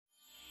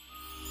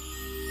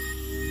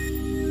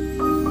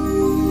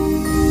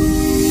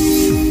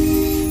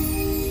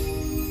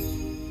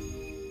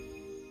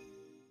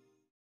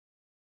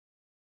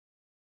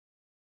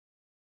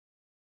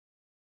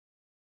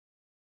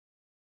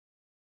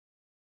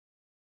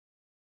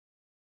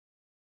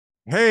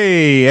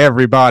Hey,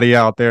 everybody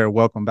out there.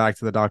 Welcome back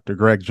to the Dr.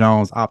 Greg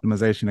Jones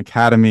Optimization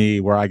Academy,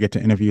 where I get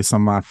to interview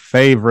some of my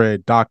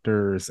favorite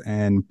doctors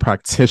and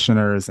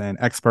practitioners and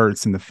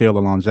experts in the field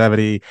of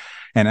longevity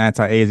and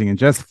anti-aging and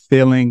just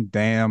feeling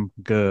damn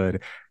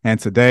good. And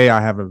today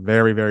I have a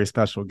very, very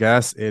special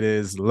guest. It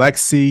is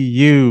Lexi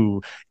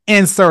Yu.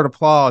 Insert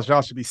applause.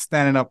 Y'all should be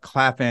standing up,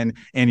 clapping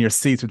in your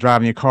seats or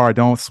driving your car.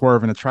 Don't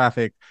swerve into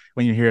traffic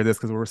when you hear this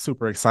because we're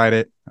super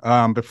excited.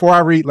 Before I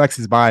read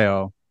Lexi's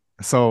bio,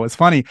 so it's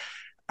funny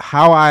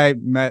how I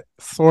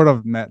sort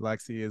of met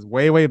Lexi is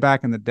way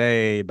back in the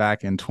day,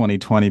 back in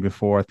 2020,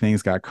 before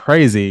things got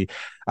crazy.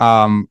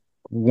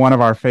 One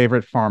of our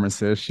favorite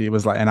pharmacists, she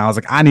was like, and I was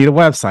like, I need a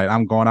website.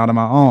 I'm going out on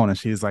my own. And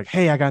she's like,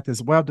 hey, I got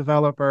this web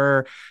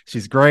developer.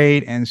 She's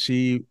great. And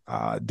she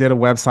did a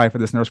website for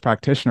this nurse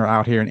practitioner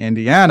out here in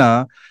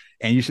Indiana.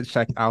 And you should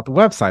check out the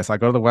website. So I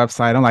go to the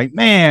website. I'm like,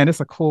 man, it's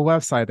a cool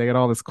website. They got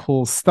all this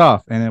cool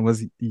stuff. And it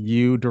was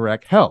U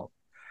Direct Health.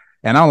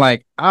 And I'm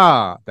like,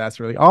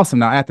 that's really awesome.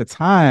 Now, at the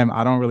time,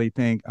 I don't really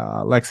think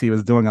Lexi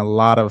was doing a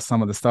lot of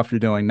some of the stuff you're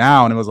doing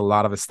now. And it was a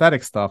lot of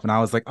aesthetic stuff. And I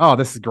was like, oh,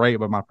 this is great,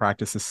 but my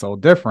practice is so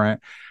different.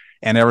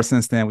 And ever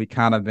since then, we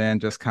kind of been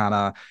just kind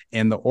of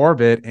in the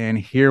orbit. And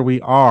here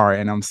we are.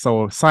 And I'm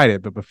so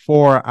excited. But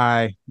before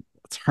I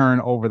turn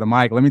over the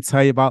mic, let me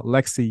tell you about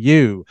Lexi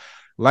Yu.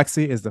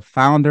 Lexi is the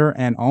founder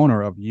and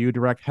owner of U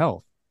Direct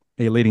Health,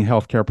 a leading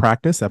healthcare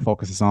practice that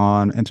focuses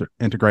on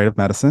integrative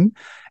medicine,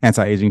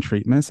 anti-aging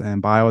treatments,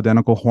 and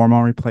bioidentical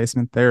hormone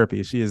replacement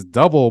therapy. She is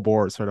double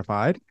board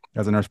certified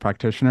as a nurse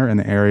practitioner in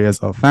the areas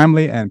of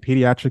family and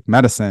pediatric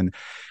medicine,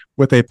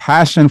 with a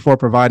passion for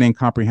providing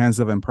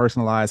comprehensive and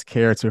personalized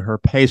care to her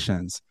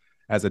patients.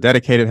 As a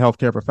dedicated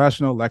healthcare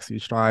professional,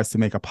 Lexi strives to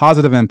make a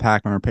positive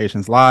impact on her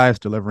patients' lives,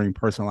 delivering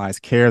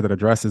personalized care that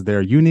addresses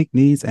their unique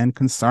needs and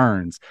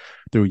concerns.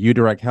 Through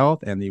UDirect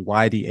Health and the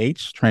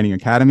YDH Training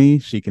Academy,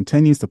 she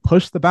continues to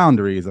push the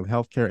boundaries of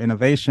healthcare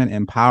innovation,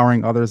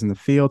 empowering others in the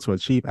field to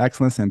achieve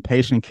excellence in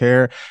patient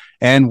care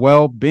and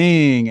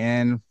well-being.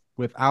 And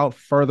without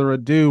further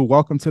ado,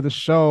 welcome to the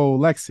show,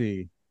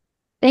 Lexi.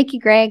 Thank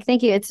you, Greg.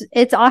 Thank you.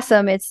 It's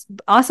awesome. It's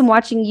awesome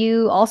watching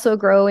you also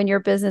grow in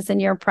your business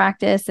and your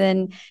practice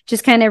and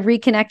just kind of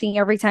reconnecting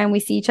every time we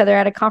see each other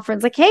at a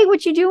conference. Like, hey,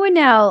 what you doing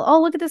now?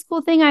 Oh, look at this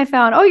cool thing I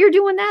found. Oh, you're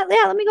doing that?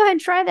 Yeah, let me go ahead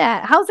and try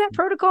that. How's that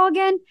protocol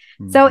again?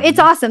 So it's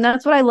Mm-hmm. awesome.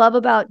 That's what I love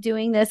about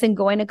doing this and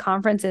going to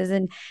conferences.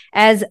 And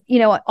as you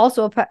know,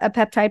 also a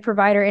peptide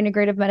provider,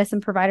 integrative medicine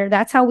provider,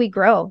 that's how we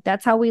grow.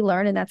 That's how we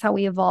learn and that's how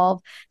we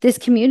evolve. This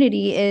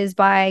community is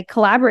by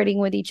collaborating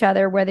with each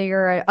other, whether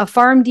you're a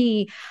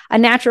PharmD,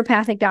 a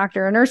naturopathic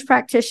doctor, a nurse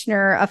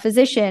practitioner, a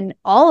physician,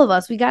 all of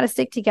us, we got to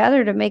stick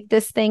together to make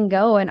this thing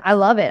go. And I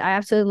love it. I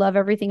absolutely love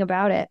everything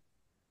about it.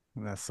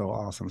 That's so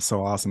awesome.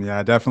 So awesome. Yeah,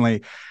 I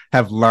definitely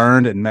have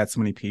learned and met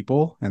so many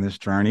people in this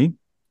journey.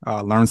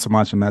 Learned so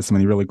much and met so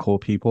many really cool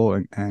people,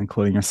 and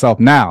including yourself.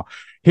 Now,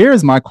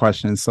 here's my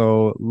question.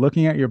 So,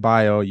 looking at your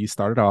bio, you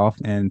started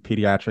off in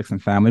pediatrics and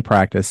family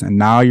practice, and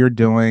now you're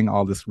doing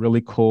all this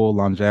really cool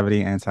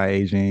longevity,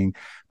 anti-aging,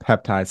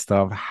 peptide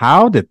stuff.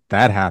 How did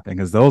that happen?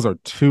 Because those are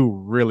two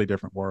really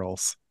different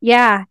worlds.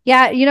 Yeah.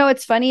 Yeah. You know,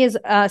 it's funny is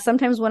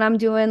sometimes when I'm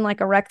doing like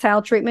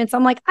erectile treatments,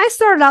 I'm like, I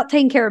started out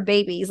taking care of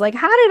babies. Like,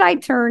 how did I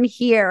turn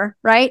here?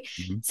 Right.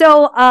 Mhm.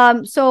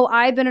 So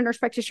I've been a nurse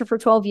practitioner for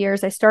 12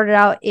 years. I started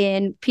out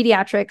in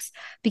pediatrics,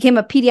 became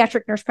a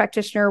pediatric nurse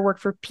practitioner, worked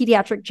for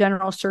pediatric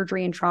general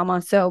surgery and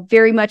trauma. So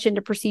very much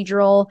into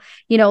procedural,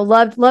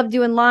 loved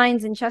doing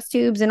lines and chest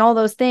tubes and all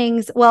those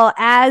things. Well,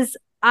 as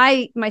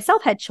I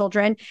myself had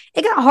children,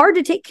 it got hard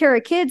to take care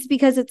of kids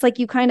because it's like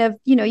you kind of,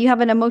 you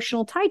have an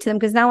emotional tie to them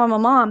because now I'm a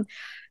mom.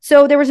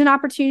 So there was an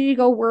opportunity to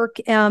go work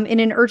in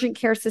an urgent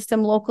care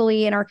system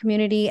locally in our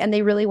community, and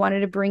they really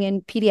wanted to bring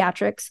in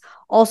pediatrics.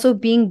 Also,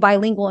 being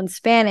bilingual in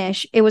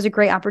Spanish, it was a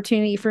great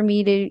opportunity for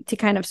me to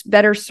kind of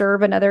better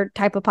serve another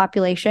type of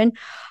population.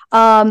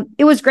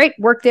 It was great.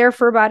 Worked there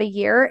for about a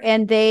year,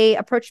 and they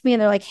approached me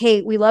and they're like,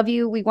 "Hey, we love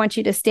you. We want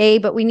you to stay,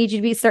 but we need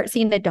you to start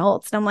seeing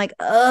adults." And I'm like,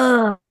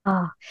 "Ugh."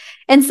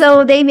 And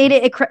so they made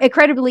it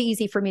incredibly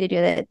easy for me to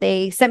do that.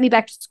 They sent me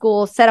back to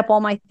school, set up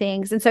all my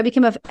things. And so I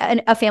became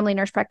a family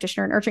nurse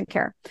practitioner in urgent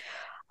care.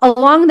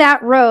 Along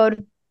that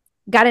road,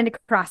 got into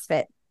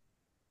CrossFit.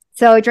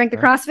 So I drank the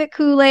Okay. CrossFit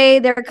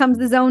Kool-Aid. There comes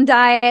the zone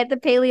diet, the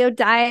paleo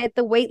diet,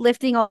 the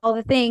weightlifting, all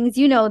the things,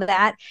 you know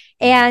that.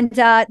 And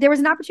there was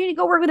an opportunity to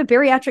go work with a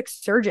bariatric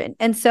surgeon.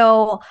 And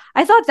so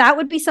I thought that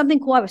would be something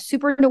cool. I was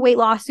super into weight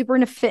loss, super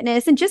into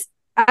fitness, and just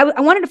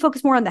I wanted to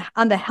focus more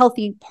on the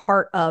healthy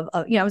part of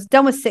I was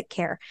done with sick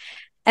care.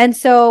 And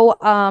so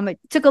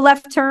took a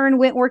left turn,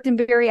 went worked in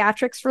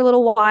bariatrics for a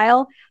little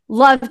while,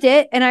 loved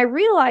it. And I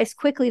realized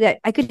quickly that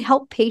I could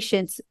help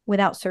patients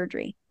without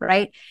surgery,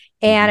 right?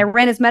 And I Mhm.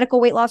 ran his medical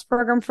weight loss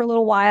program for a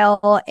little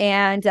while.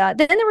 And then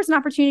there was an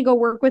opportunity to go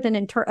work with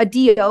a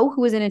DO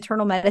who was an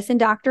internal medicine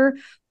doctor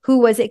who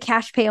was a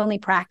cash pay only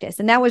practice.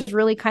 And that was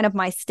really kind of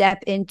my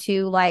step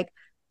into like,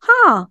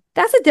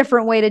 that's a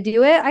different way to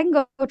do it. I can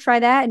go try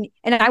that.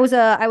 And I was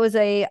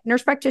a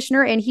nurse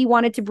practitioner, and he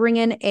wanted to bring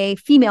in a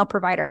female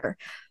provider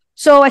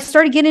So I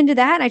started getting into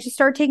that. And I just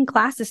started taking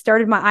classes,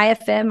 started my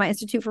IFM, my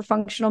Institute for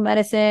Functional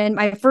Medicine.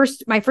 My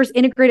first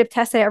integrative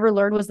test I ever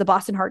learned was the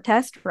Boston Heart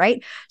Test,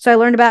 right? So I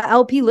learned about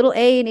LP little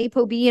a and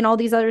ApoB and all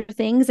these other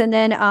things. And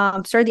then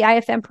started the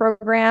IFM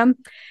program.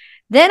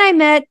 Then I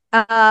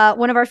met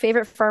one of our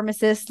favorite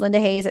pharmacists, Linda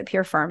Hayes at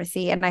Pure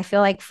Pharmacy. And I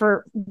feel like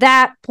for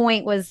that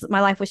point was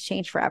my life was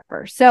changed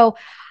forever. So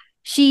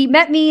she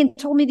met me and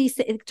told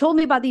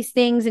me about these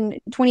things in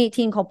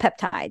 2018 called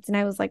peptides. And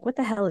I was like, what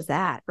the hell is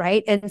that?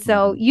 Right. And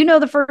so,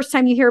 the first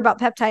time you hear about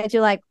peptides,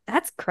 you're like,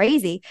 that's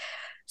crazy.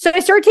 So I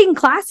started taking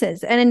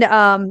classes and,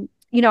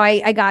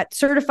 I got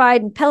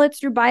certified in pellets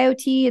through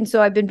BioT. And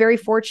so I've been very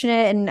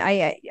fortunate and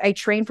I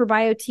trained for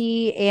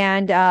BioT.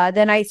 And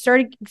then I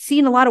started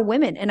seeing a lot of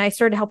women and I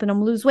started helping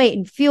them lose weight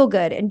and feel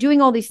good and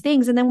doing all these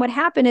things. And then what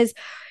happened is,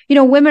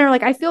 women are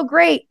like, I feel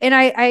great. And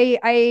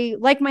I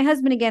like my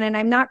husband again, and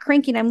I'm not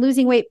cranky and I'm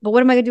losing weight, but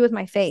what am I going to do with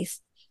my face?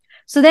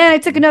 So then I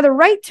took another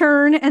right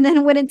turn and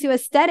then went into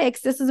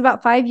aesthetics. This was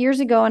about 5 years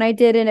ago. And I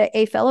did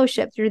a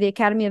fellowship through the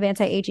Academy of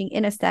Anti-Aging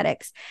in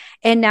aesthetics.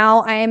 And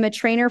now I am a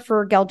trainer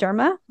for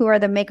Galderma, who are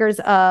the makers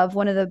of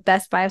one of the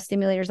best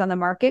biostimulators on the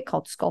market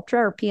called Sculptra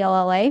or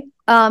PLLA.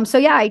 So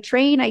yeah, I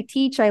train, I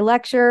teach, I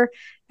lecture,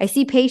 I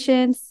see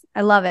patients.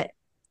 I love it.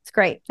 It's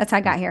great. That's how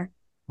I got here.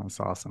 That's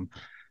awesome.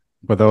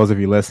 For those of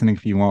you listening,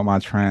 if you want my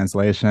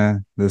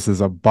translation, this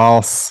is a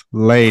boss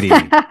lady.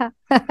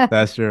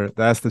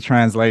 That's the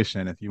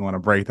translation if you want to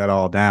break that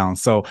all down.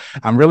 So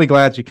I'm really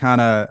glad you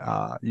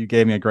you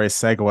gave me a great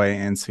segue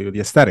into the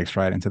aesthetics,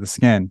 right? Into the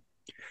skin.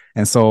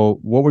 And so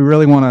what we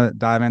really want to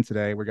dive in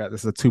today,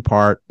 this is a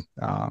 2-part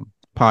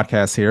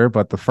podcast here,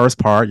 but the first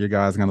part you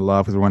guys are going to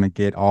love because we're going to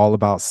get all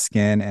about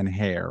skin and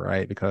hair,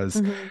 right?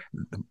 Because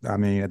I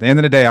mean, at the end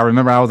of the day, I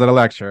remember I was at a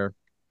lecture,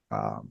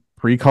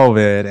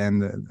 pre-COVID,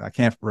 and I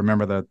can't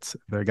remember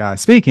the guy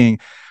speaking,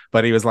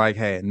 but he was like,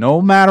 hey, no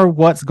matter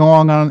what's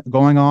going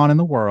on in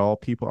the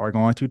world, people are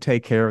going to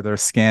take care of their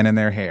skin and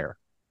their hair,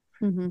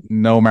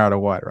 no matter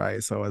what,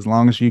 right? So as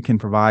long as you can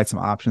provide some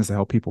options to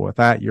help people with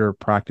that, your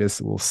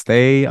practice will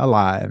stay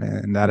alive,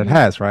 and that it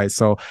has, right?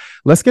 So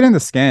let's get into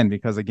skin,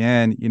 because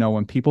again,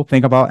 when people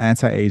think about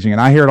anti-aging,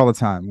 and I hear it all the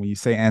time, when you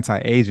say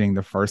anti-aging,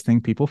 the first thing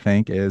people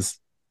think is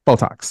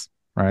Botox,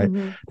 right?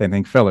 They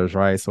think fillers,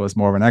 right? So it's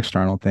more of an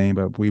external thing,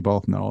 but we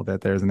both know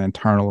that there's an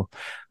internal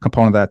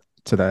component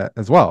to that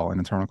as well, an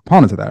internal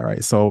component to that,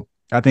 right? So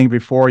I think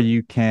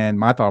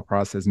my thought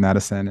process,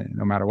 medicine,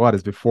 no matter what,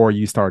 is before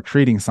you start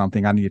treating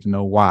something, I need to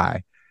know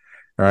why,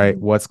 right?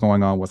 What's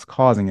going on, what's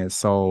causing it.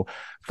 So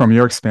from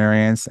your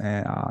experience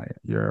and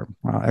your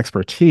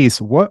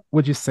expertise, what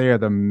would you say are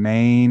the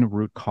main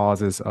root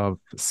causes of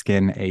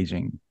skin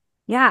aging?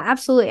 Yeah,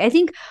 absolutely. I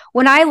think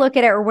when I look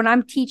at it, or when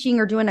I'm teaching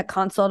or doing a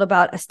consult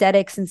about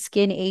aesthetics and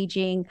skin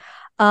aging,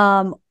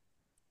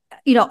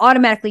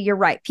 automatically you're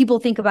right. People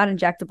think about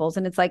injectables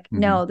and it's like,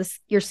 no,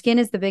 your skin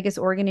is the biggest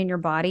organ in your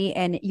body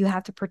and you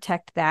have to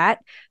protect that.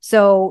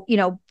 So,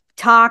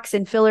 tox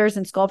and fillers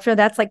and Sculptra,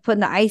 that's like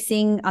putting the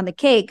icing on the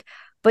cake.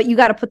 But you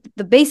got to put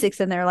the basics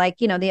in there, like,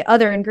 the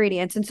other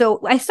ingredients. And so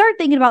I started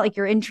thinking about like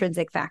your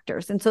intrinsic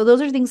factors. And so those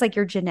are things like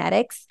your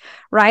genetics,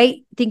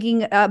 right?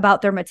 Thinking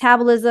about their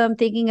metabolism,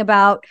 thinking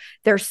about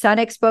their sun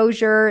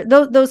exposure,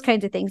 those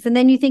kinds of things. And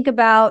then you think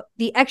about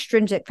the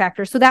extrinsic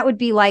factors. So that would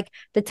be like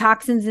the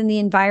toxins in the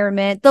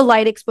environment, the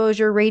light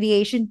exposure,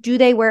 radiation. Do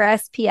they wear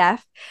SPF?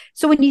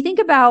 So when you think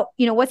about,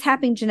 what's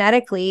happening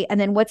genetically and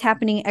then what's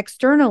happening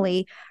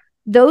externally,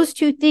 those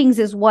two things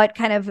is what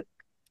kind of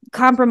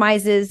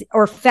compromises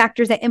or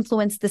factors that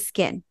influence the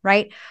skin,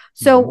 right?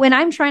 So when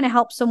I'm trying to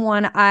help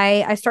someone,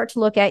 I start to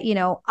look at,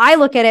 I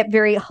look at it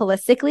very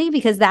holistically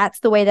because that's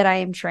the way that I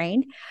am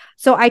trained.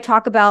 So I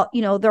talk about,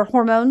 their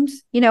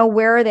hormones,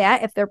 where are they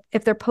at? If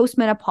they're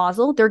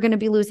postmenopausal, they're going to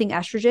be losing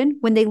estrogen.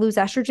 When they lose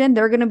estrogen,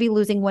 they're going to be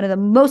losing one of the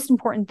most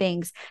important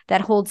things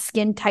that holds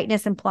skin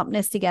tightness and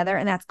plumpness together,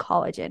 and that's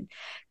collagen.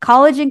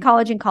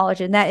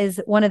 Collagen. That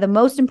is one of the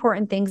most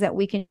important things that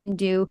we can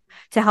do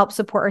to help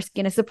support our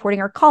skin, is supporting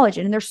our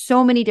collagen. And there's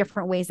so many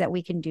different ways that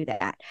we can do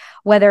that,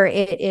 whether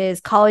it is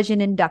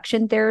collagen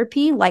induction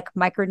therapy, like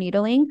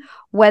microneedling,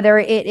 whether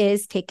it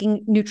is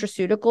taking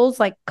nutraceuticals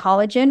like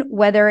collagen,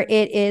 whether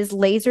it is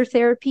laser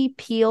therapy,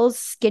 peels,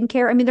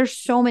 skincare. I mean, there's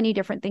so many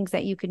different things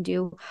that you can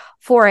do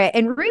for it.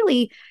 And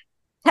really,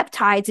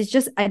 peptides is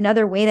just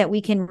another way that we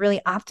can really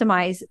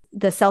optimize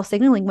the cell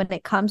signaling when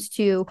it comes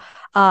to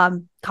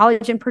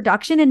collagen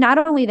production. And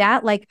not only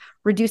that, like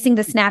reducing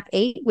the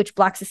SNAP8, which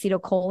blocks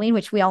acetylcholine,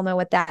 which we all know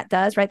what that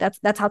does, right?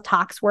 That's how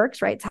Tox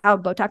works, right? It's how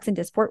Botox and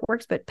Dysport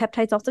works, but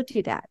peptides also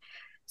do that.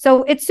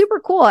 So it's super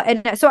cool.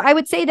 And so I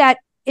would say that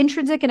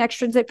intrinsic and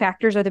extrinsic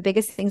factors are the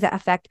biggest things that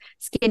affect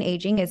skin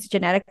aging. Is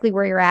genetically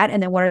where you're at,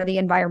 and then what are the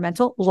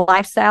environmental,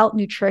 lifestyle,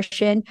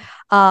 nutrition,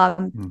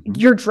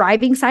 your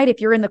driving side. If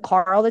you're in the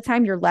car all the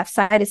time, your left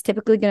side is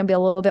typically going to be a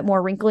little bit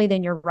more wrinkly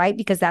than your right,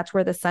 because that's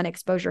where the sun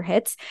exposure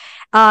hits.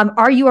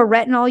 Are you a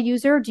retinol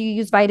user? Do you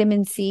use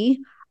vitamin C?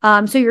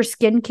 So your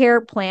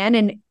skincare plan,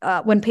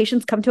 and when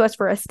patients come to us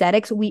for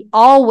aesthetics, we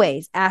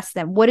always ask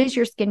them, what is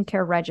your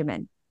skincare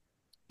regimen?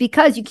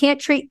 because you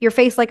can't treat your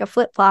face like a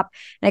flip-flop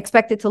and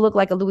expect it to look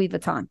like a Louis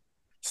Vuitton.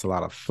 It's a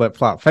lot of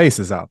flip-flop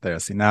faces out there.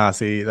 See,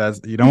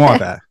 that's, you don't want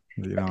that.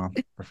 You No.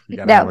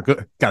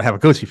 gotta have a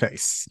Gucci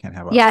face. You can't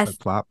have a Yes.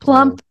 flip-flop.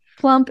 Plump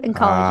and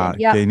collagen.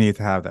 Yeah. They need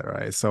to have that,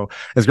 right? So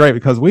it's great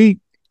because we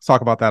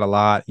talk about that a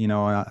lot.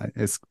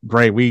 It's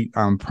great.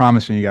 I'm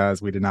promising you guys,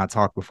 we did not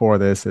talk before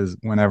this. Is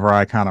whenever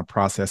I kind of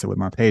process it with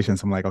my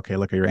patients, I'm like, okay,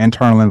 look at your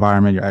internal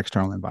environment, your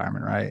external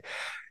environment, right?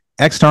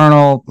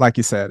 External, like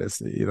you said, is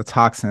the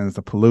toxins,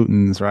 the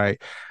pollutants,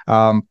 right?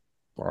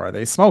 Or are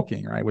they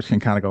smoking, right? Which can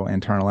kind of go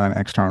internal and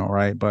external,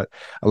 right? But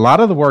a lot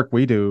of the work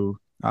we do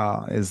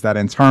is that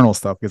internal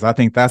stuff, because I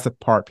think that's the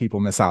part people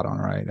miss out on,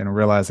 right? And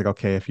realize like,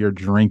 okay, if you're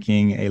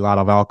drinking a lot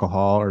of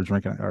alcohol or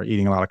drinking or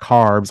eating a lot of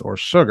carbs or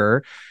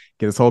sugar,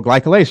 get this whole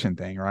glycolation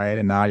thing, right?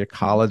 And now your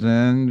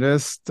collagen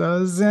just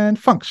doesn't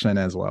function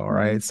as well,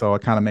 right? Mm-hmm. So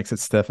it kind of makes it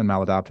stiff and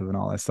maladaptive and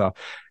all that stuff.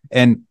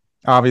 And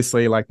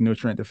obviously like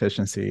nutrient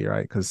deficiency,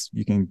 right? Because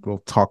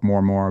we'll talk more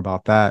and more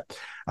about that.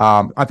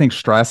 I think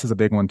stress is a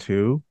big one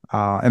too.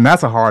 And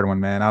that's a hard one,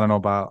 man. I don't know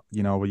about,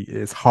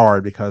 it's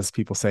hard because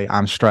people say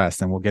I'm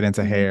stressed, and we'll get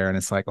into hair, and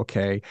it's like,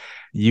 okay,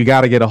 you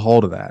got to get a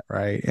hold of that,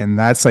 right? And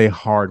that's a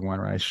hard one,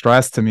 right?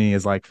 Stress to me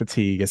is like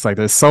fatigue. It's like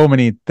there's so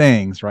many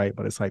things, right?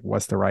 But it's like,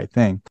 what's the right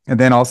thing? And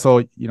then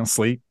also,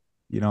 sleep.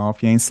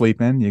 If you ain't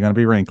sleeping, you're going to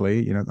be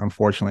wrinkly,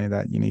 unfortunately,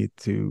 that you need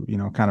to,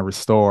 kind of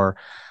restore.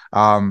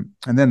 And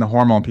then the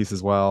hormone piece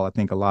as well. I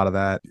think a lot of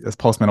that is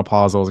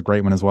postmenopausal is a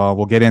great one as well.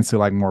 We'll get into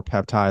like more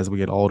peptides. We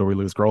get older, we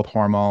lose growth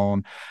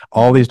hormone.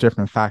 All these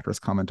different factors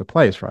come into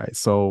place, right?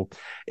 So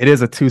it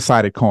is a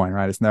two-sided coin,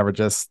 right? It's never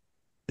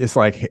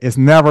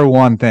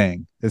one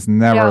thing. It's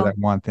never that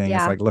one thing.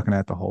 Yeah. It's like looking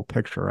at the whole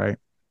picture, right?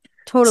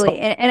 Totally. So,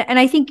 and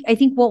I think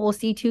what we'll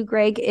see too,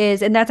 Greg,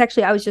 is, and that's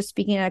actually, I was just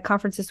speaking at a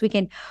conference this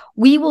weekend,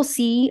 we will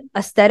see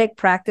aesthetic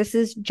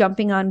practices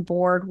jumping on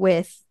board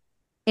with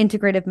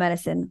integrative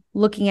medicine,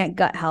 looking at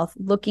gut health,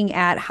 looking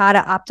at how to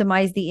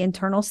optimize the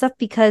internal stuff,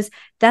 because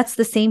that's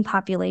the same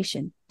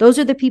population. Those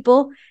are the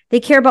people,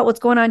 they care about what's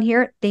going on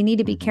here. They need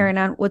to be caring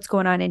on what's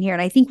going on in here.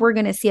 And I think we're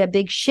going to see a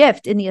big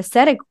shift in the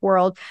aesthetic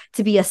world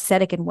to be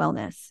aesthetic and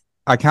wellness.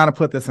 I kind of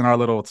put this in our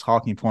little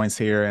talking points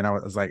here, and I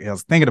was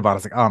thinking about it. I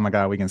was like, oh my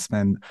God, we can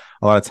spend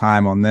a lot of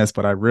time on this,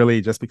 but I really,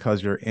 just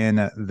because you're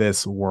in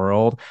this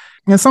world,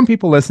 some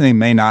people listening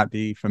may not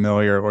be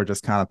familiar or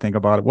just kind of think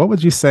about it. What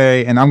would you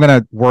say? And I'm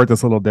going to word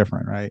this a little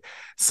different, right?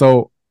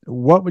 So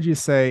what would you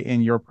say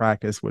in your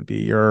practice would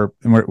be and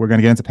we're going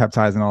to get into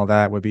peptides and all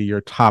that, would be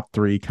your top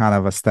 3 kind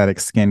of aesthetic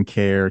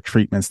skincare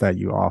treatments that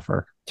you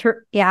offer?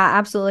 Sure. Yeah,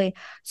 absolutely.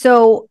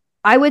 So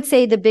I would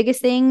say the biggest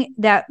thing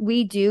that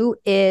we do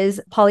is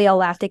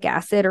polyalactic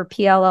acid, or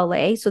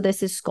PLLA. So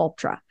this is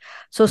Sculptra.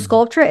 So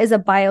Sculptra is a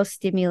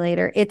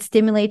biostimulator. It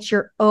stimulates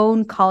your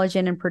own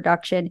collagen and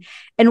production.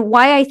 And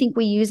why I think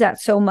we use that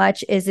so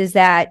much is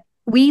that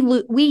we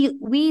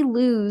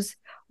lose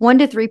 1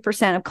 to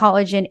 3% of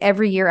collagen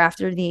every year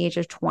after the age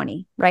of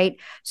 20, right?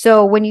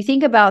 So when you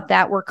think about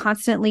that, we're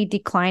constantly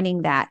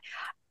declining that.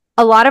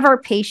 A lot of our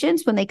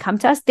patients, when they come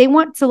to us, they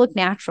want to look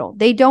natural.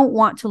 They don't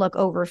want to look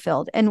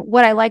overfilled. And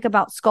what I like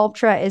about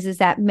Sculptra is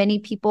that many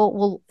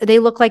people they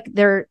look like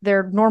their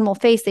normal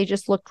face. They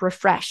just look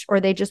refreshed,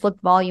 or they just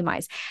look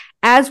volumized.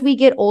 As we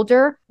get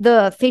older,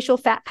 the facial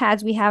fat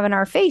pads we have in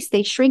our face,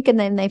 they shrink and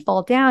then they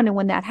fall down. And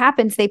when that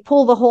happens, they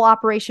pull the whole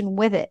operation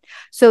with it.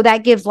 So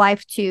that gives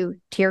life to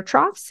tear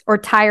troughs, or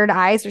tired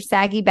eyes, or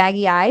saggy,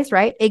 baggy eyes,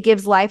 right? It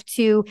gives life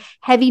to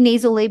heavy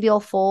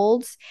nasolabial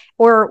folds,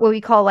 or what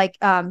we call like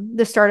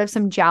the start of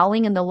some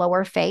jowling in the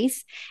lower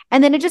face.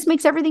 And then it just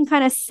makes everything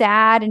kind of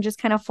sad and just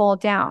kind of fall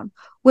down.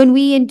 When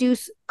we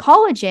induce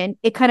collagen,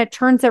 it kind of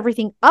turns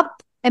everything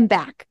up and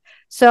back.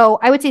 So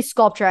I would say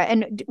Sculptra,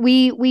 and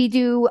we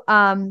do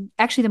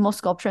actually the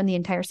most Sculptra in the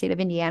entire state of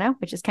Indiana,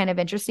 which is kind of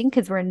interesting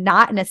because we're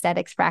not an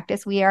aesthetics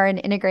practice. We are an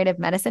integrative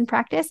medicine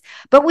practice,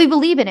 but we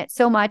believe in it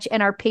so much,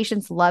 and our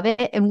patients love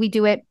it. And we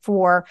do it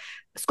for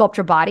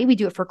Sculptra body. We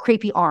do it for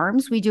crepey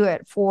arms. We do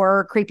it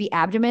for crepey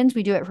abdomens.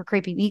 We do it for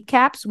crepey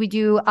kneecaps. We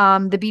do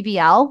the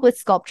BBL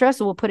with Sculptra.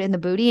 So we'll put it in the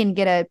booty and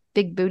get a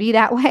big booty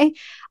that way.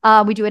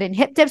 We do it in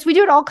hip dips. We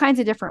do it all kinds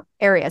of different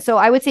areas. So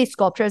I would say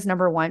Sculptra is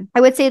number 1.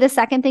 I would say the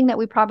second thing that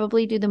we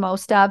probably do the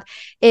most of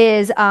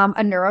is a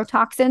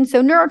neurotoxin.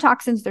 So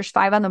neurotoxins, there's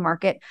 5 on the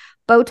market.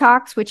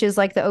 Botox, which is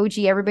like the OG.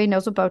 Everybody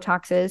knows what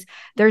Botox is.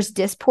 There's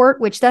Dysport,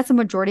 which that's the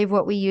majority of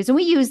what we use. And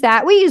we use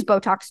that. We use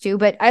Botox too,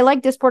 but I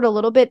like Dysport a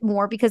little bit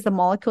more because the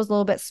molecule is a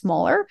little bit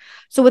smaller.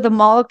 So with the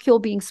molecule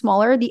being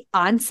smaller, the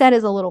onset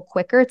is a little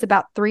quicker. It's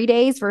about 3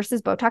 days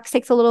versus Botox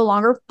takes a little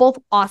longer. Both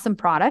awesome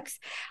products.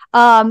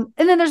 And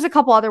then there's a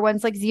couple other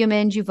ones like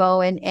Xeomin,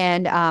 Jeuveau,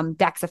 and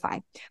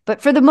Daxxify.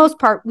 But for the most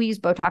part, we use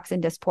Botox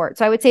and Dysport.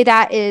 So I would say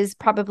that is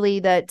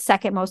probably the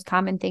second most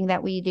common thing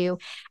that we do.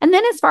 And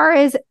then as far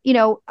as,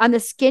 on On the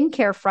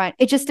skincare front,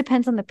 it just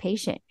depends on the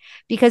patient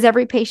because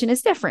every patient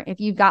is different. If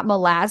you've got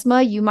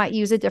melasma, you might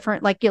use a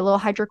different, like a little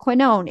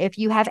hydroquinone. If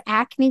you have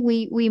acne,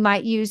 we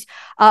might use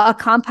a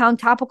compound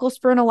topical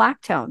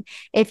spironolactone.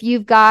 If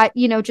you've got,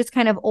 just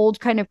kind of old,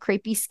 kind of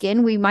crepey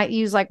skin, we might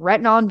use like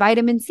retinol and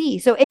vitamin C.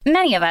 So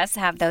Many of us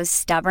have those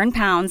stubborn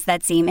pounds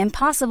that seem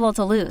impossible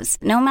to lose,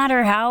 no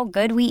matter how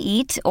good we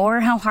eat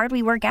or how hard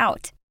we work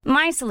out.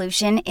 My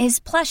solution is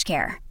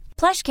PlushCare.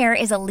 PlushCare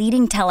is a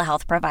leading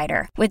telehealth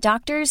provider with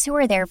doctors who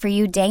are there for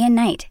you day and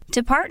night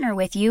to partner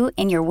with you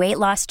in your weight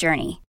loss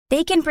journey.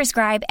 They can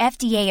prescribe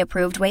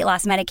FDA-approved weight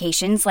loss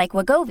medications like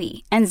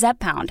Wegovy and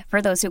Zepbound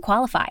for those who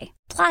qualify.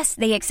 Plus,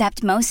 they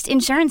accept most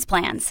insurance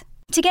plans.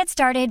 To get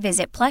started,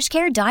 visit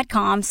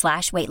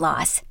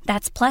plushcare.com/weightloss.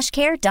 That's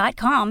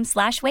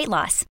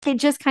plushcare.com/weightloss. it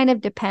just kind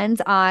of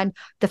depends on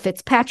the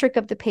Fitzpatrick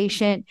of the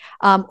patient,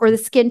 or the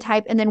skin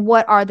type, and then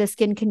what are the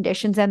skin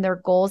conditions and their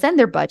goals and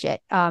their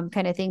budget,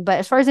 kind of thing. But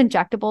as far as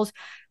injectables,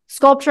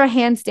 Sculptra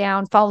hands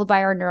down, followed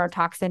by our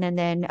neurotoxin, and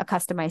then a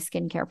customized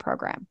skincare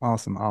program.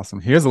 Awesome. Awesome.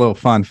 Here's a little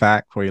fun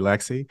fact for you,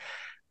 Lexi.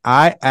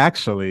 I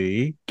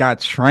actually got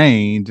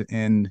trained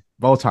in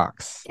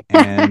Botox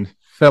and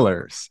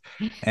fillers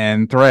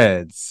and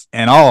threads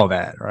and all of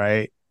that,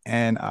 right?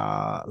 And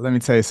let me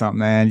tell you something,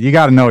 man. You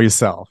got to know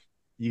yourself.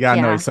 You got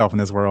to know yourself in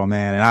this world,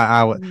 man. And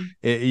I would,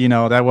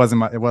 that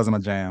wasn't my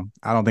jam.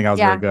 I don't think I was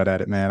very good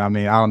at it, man. I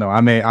mean, I don't know.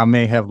 I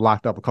may have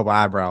locked up a couple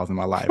eyebrows in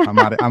my life.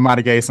 I might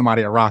have gave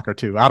somebody a rock or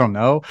two. I don't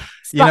know.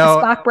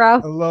 Spock brow,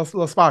 a little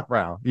Spock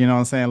brow. You know what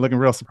I'm saying? Looking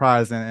real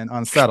surprised and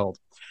unsettled.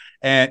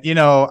 And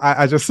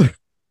I just,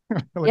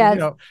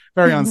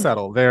 very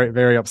unsettled, very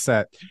very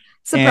upset.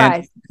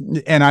 Surprise.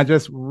 And I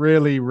just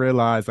really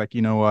realized, like,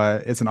 you know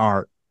what? It's an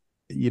art.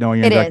 You're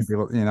injecting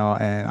people, and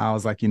I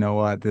was like, you know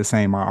what? This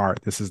ain't my art.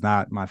 This is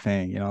not my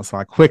thing, So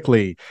I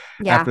quickly,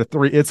 after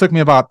it took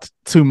me about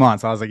 2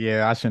 months. I was like,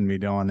 yeah, I shouldn't be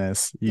doing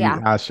this.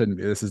 I shouldn't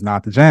be. This is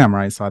not the jam,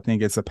 right? So I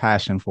think it's a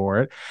passion for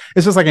it.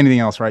 It's just like anything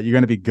else, right? You're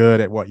going to be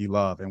good at what you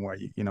love and what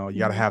you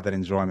got to have that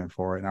enjoyment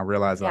for it. And I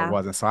realized that I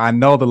wasn't. So I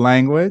know the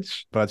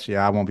language, but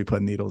I won't be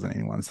putting needles in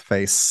anyone's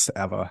face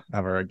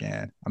ever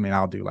again. I mean,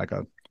 I'll do like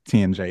a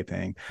TMJ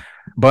thing,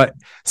 but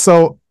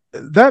so.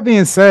 That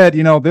being said,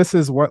 this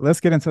is let's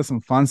get into some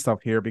fun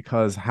stuff here,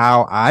 because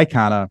how I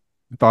kind of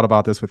thought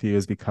about this with you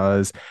is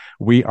because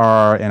we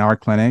are in our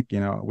clinic,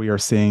 we are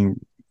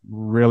seeing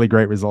really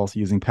great results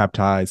using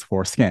peptides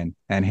for skin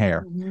and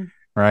hair,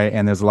 right?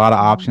 And there's a lot of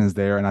options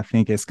there. And I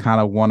think it's kind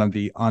of one of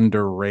the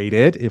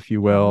underrated, if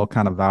you will,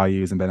 kind of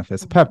values and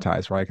benefits of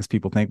peptides, right? Because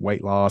people think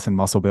weight loss and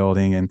muscle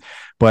building,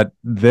 but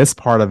this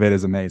part of it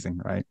is amazing,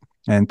 right?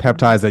 And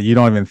peptides that you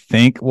don't even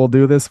think will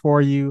do this for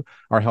you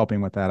are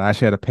helping with that. I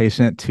actually had a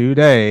patient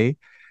today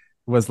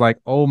was like,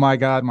 oh my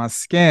God, my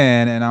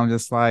skin. And I'm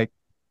just like,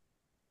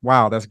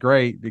 wow, that's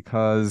great,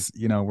 because,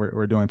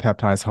 we're doing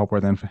peptides to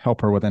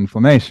help her with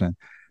inflammation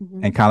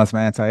and kind of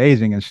some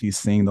anti-aging, and she's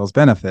seeing those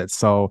benefits.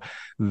 So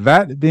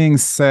that being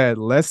said,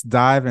 let's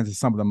dive into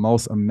some of the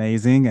most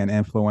amazing and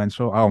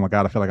influential. Oh my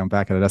God, I feel like I'm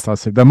back at it.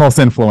 That's the most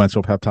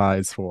influential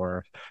peptides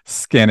for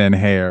skin and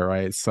hair,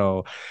 right?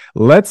 So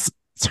let's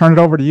turn it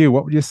over to you.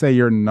 What would you say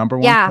your number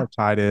one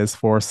peptide is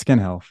for skin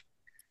health?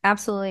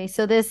 Absolutely.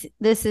 So this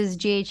is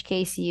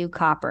GHKCU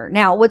copper.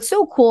 Now, what's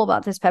so cool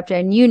about this peptide,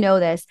 and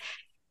this,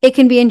 it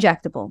can be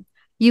injectable.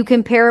 You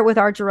can pair it with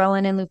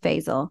argirellin and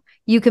Lufazil.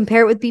 You can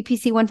pair it with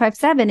BPC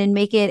 157 and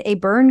make it a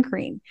burn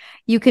cream.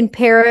 You can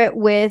pair it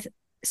with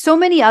so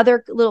many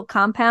other little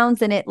compounds,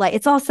 and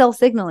it's all cell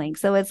signaling.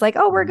 So it's like,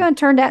 we're going to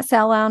turn that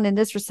cell on and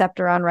this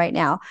receptor on right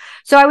now.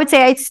 So I would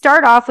say I'd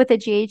start off with a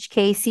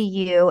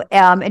GHKCU,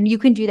 and you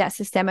can do that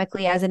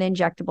systemically as an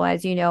injectable.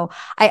 As you know,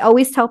 I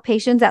always tell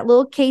patients that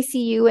little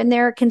KCU in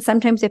there can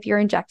sometimes, if you're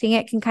injecting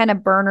it, can kind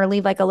of burn or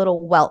leave like a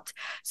little welt.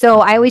 So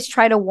I always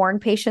try to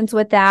warn patients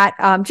with that,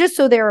 just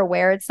so they're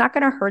aware. It's not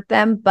going to hurt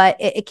them, but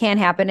it can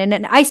happen. And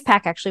an ice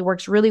pack actually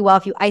works really well.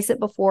 If you ice it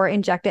before,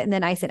 inject it, and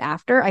then ice it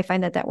after, I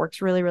find that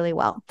works really, really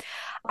well.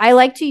 I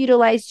like to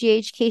utilize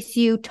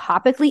GHKCU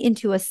topically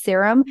into a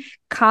serum,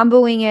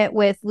 comboing it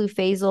with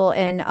Lufazil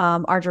and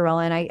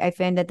argirellin. I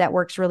find that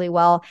works really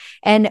well.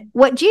 And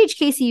what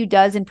GHKCU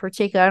does in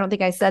particular, I don't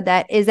think I said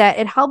that, is that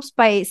it helps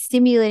by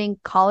stimulating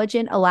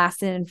collagen,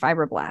 elastin, and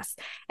fibroblasts.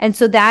 And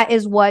so that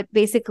is what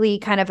basically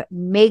kind of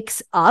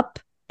makes up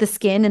the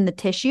skin and the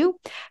tissue.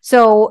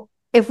 So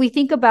if we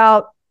think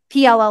about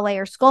PLLA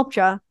or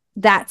Sculptra,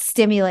 that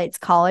stimulates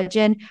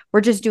collagen.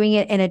 We're just doing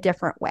it in a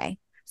different way.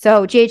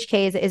 So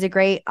GHK is a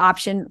great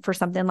option for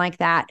something like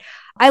that.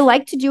 I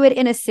like to do it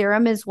in a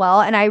serum as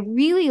well. And I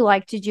really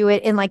like to do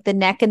it in like the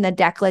neck and the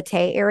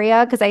décolleté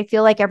area, because I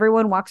feel like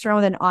everyone walks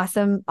around with an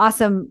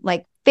awesome,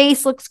 like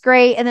face looks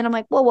great. And then I'm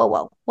like, whoa, whoa,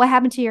 whoa, what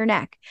happened to your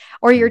neck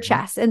or your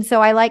chest? And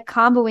so I like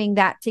comboing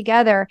that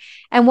together.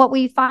 And what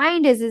we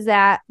find is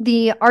that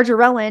the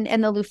arginine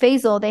and the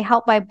lufazole, they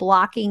help by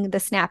blocking the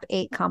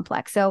SNAP8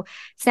 complex. So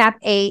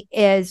SNAP8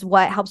 is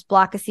what helps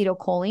block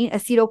acetylcholine.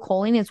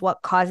 Acetylcholine is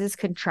what causes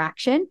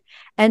contraction.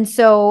 And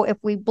so if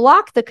we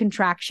block the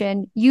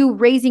contraction, you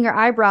raising your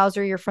eyebrows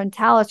or your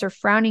frontalis or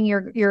frowning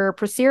your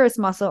procerus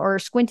muscle or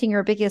squinting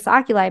your obliquus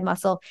oculi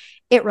muscle,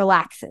 it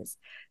relaxes.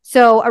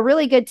 So a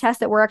really good test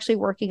that we're actually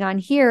working on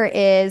here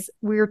is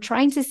we're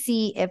trying to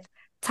see if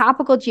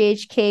topical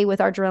GHK with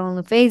arginine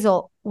and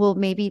lufazole will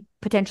maybe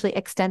potentially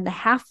extend the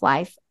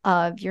half-life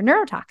of your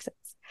neurotoxins.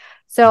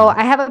 So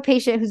I have a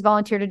patient who's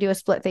volunteered to do a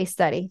split face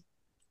study.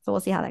 So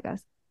we'll see how that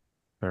goes.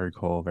 Very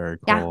cool. Very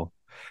cool. Yeah.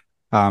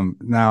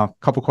 Now, a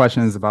couple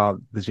questions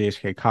about the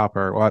GHK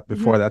copper. Well,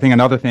 before that, I think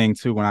another thing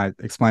too, when I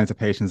explain it to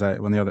patients,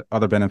 that when the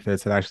other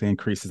benefits, it actually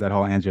increases that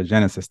whole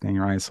angiogenesis thing,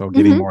 right? So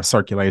getting more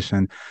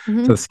circulation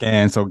to the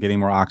skin, so getting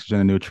more oxygen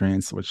and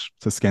nutrients, which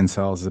to skin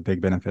cells is a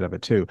big benefit of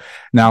it too.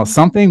 Now,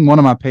 something one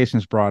of my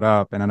patients brought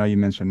up, and I know you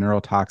mentioned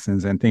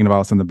neurotoxins and thinking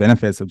about some of the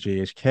benefits of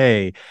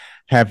GHK.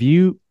 Have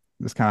you,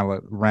 this kind of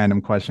a random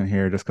question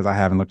here, just because I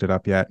haven't looked it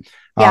up yet.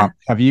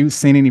 Have you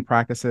seen any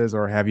practices,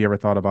 or have you ever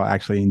thought about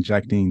actually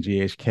injecting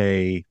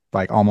GHK,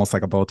 like almost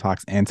like a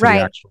Botox, into the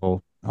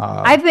actual?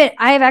 I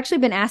have actually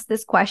been asked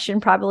this question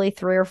probably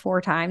 3 or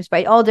 4 times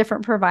by all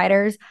different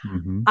providers.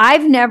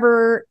 I've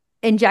never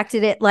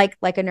injected it like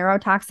a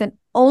neurotoxin,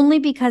 only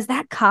because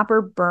that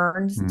copper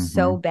burns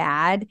so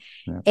bad,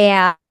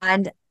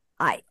 and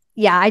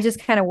I just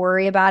kind of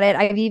worry about it.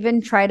 I've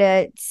even tried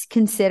to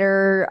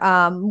consider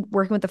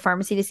working with the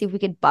pharmacy to see if we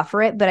could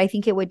buffer it, but I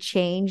think it would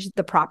change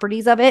the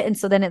properties of it. And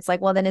so then it's like,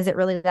 well, then is it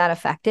really that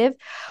effective?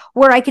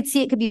 Where I could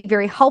see it could be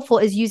very helpful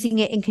is using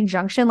it in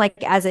conjunction,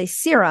 like as a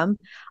serum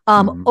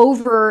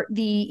over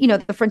the,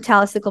 the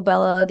frontalis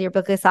cerebellar, the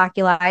obliquus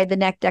oculi, the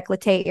neck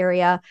décolleté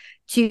area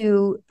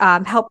to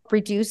help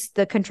reduce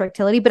the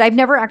contractility. But I've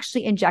never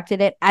actually injected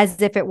it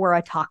as if it were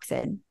a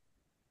toxin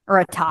or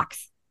a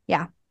tox.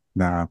 Yeah.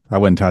 No, I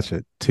wouldn't touch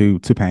it. Too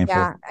painful.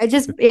 Yeah, it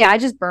just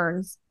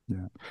burns.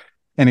 Yeah.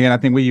 And again, I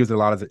think we use a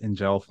lot of it in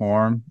gel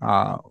form.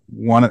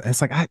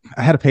 It's like I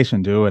had a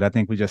patient do it. I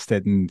think we just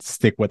didn't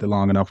stick with it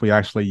long enough. We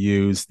actually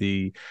used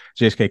the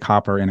GHK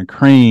copper in a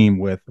cream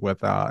with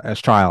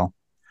as trial.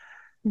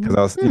 Because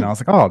I was, I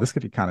was like, oh, this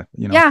could be kind of,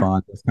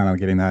 fun. It's kind of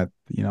getting that,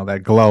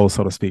 that glow,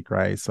 so to speak,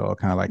 right? So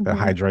kind of like the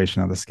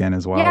hydration of the skin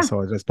as well. Yeah.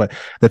 So but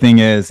the thing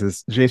is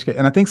GHK,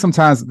 and I think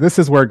sometimes this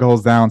is where it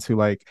goes down to,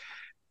 like,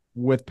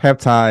 with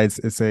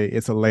peptides,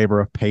 it's a labor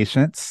of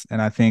patience.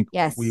 And I think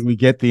we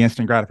get the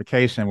instant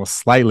gratification, well,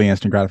 slightly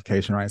instant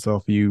gratification, right? So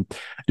if you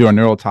do a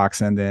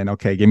neurotoxin, then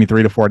okay, give me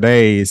 3 to 4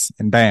 days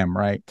and bam,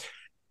 right?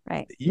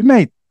 Right.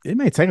 It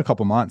may take a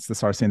couple months to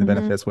start seeing the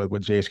benefits with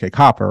GHK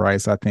copper, right?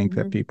 So I think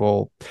that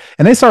people,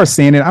 and they start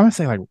seeing it, I would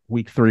say like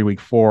week 3, week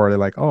 4, they're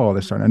like, oh,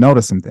 they're starting to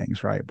notice some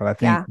things, right? But I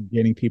think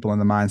getting people in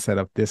the mindset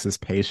of this is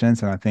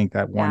patience. And I think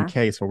that one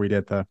case where we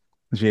did the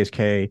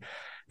GHK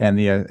and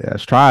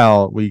the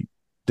trial, we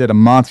did a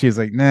month. She's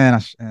like, man, I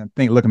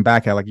think looking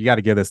back at it, like, you got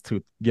to give it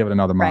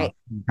another month. Right.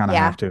 You kind of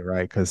have to,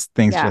 right? Because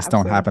things just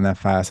don't happen that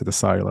fast at the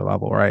cellular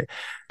level, right?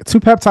 The 2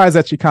 peptides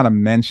that you kind of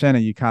mentioned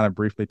and you kind of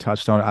briefly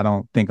touched on, I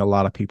don't think a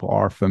lot of people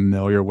are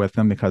familiar with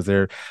them because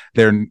they're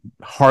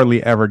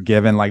hardly ever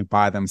given like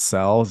by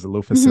themselves. The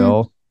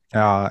Lufacil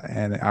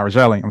and the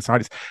Arginine. I'm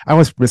sorry, I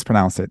always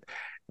mispronounce it.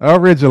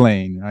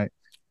 Arginine, right?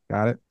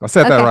 Got it. I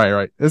said that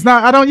right. It's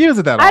not. I don't use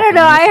it that often. I don't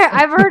know.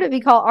 I've heard it be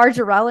called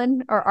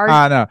arginine or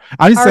I know.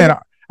 I'm just saying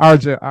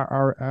Arginine.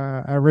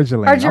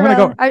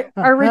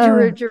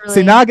 Arginine.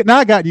 See, now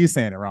I got you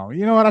saying it wrong.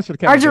 You know what? I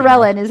should have kept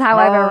Arginine is how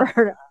I've ever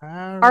heard it.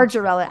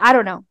 Arginine. I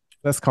don't know.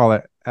 Let's call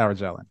it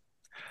Arginine.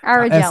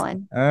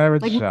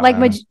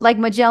 Arginine. Like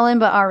Magellan,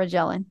 but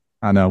Arginine.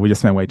 I know. We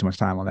just spent way too much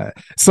time on that.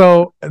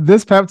 So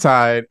this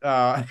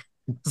peptide,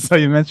 so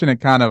you mentioned it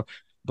kind of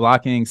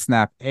blocking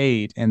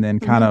SNAP8 and then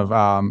kind of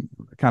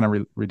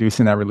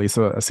reducing that release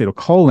of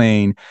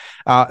acetylcholine.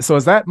 So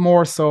is that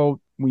more so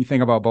when you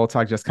think about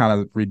Botox, just kind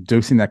of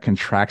reducing that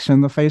contraction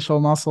of the facial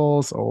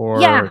muscles,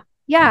 or?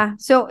 Yeah.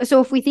 So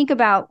if we think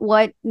about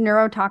what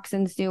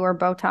neurotoxins do, or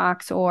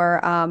Botox, or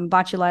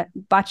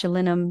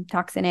botulinum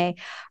toxin A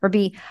or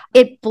B,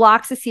 it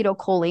blocks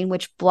acetylcholine,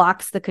 which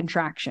blocks the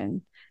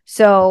contraction.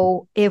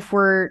 So if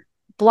we're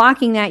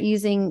blocking that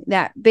using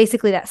that,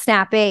 basically that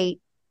SNAP8,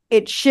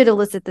 it should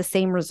elicit the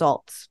same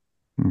results,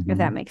 if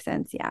that makes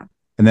sense. Yeah.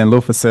 And then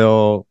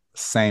Lufacil,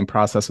 same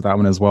process with that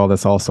one as well.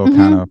 That's also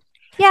kind of.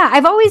 Yeah.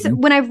 I've always,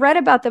 when I've read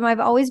about them, I've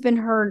always been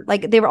heard,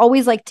 like they were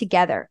always like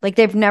together, like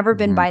they've never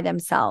been by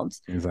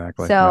themselves.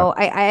 Exactly. So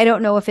I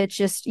don't know if it's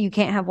just, you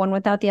can't have one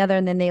without the other,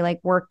 and then they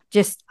like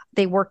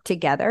they work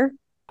together.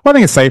 Well, I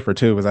think it's safer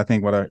too, because I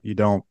think when it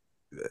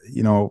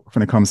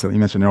comes to, you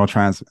mentioned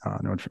neurotoxins,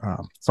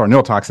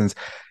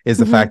 is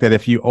the fact that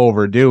if you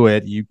overdo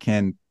it, you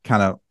can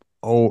kind of,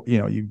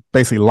 you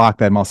basically lock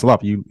that muscle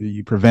up.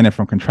 You prevent it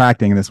from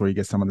contracting, and that's where you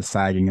get some of the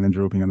sagging and the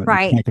drooping, and you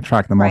can't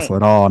contract the muscle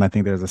at all. And I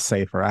think there's a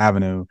safer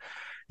avenue,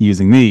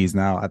 using these.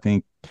 Now, I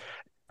think,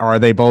 are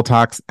they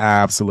Botox?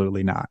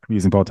 Absolutely not.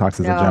 Using Botox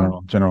as a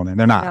No, general name.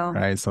 They're not, no,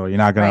 right? So you're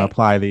not going to right,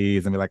 apply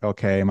these and be like,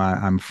 okay,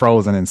 I'm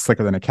frozen and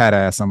slicker than a cat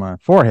ass on my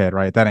forehead,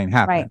 right? That ain't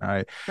happening,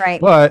 right, right?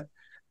 right. But,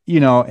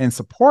 in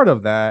support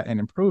of that and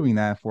improving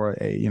that for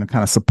a,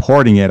 kind of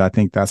supporting it, I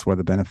think that's where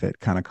the benefit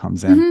kind of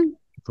comes in Hmm.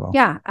 as well.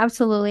 Yeah,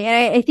 absolutely.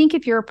 And I think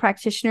if you're a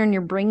practitioner and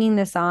you're bringing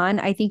this on,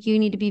 I think you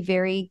need to be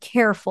very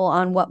careful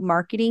on what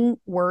marketing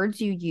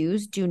words you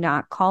use. Do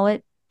not call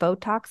it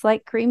Botox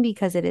like cream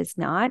because it is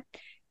not.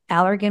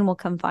 Allergan will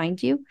come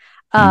find you.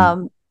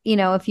 Mm.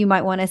 If you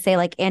might want to say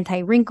like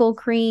anti-wrinkle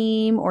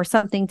cream or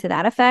something to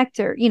that effect,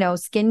 or,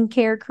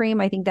 skincare cream,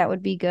 I think that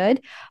would be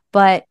good.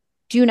 But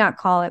do not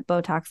call it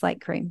Botox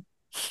like cream.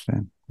 Okay.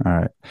 All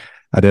right.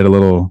 I did a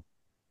little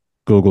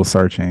Google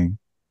searching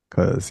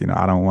because,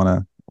 I don't want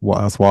to,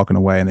 us walking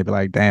away and they'd be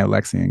like, damn,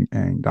 Lexi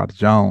and Dr.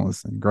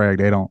 Jones and Greg,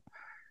 they don't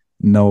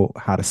know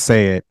how to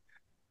say it.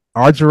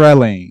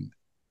 Argireline.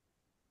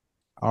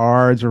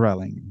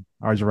 Argireline.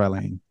 I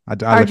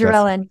looked at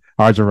Argireline.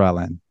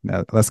 Argireline.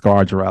 Let's go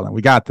Argireline.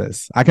 We got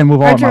this. I can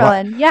move on with my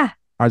life. Argireline. Yeah.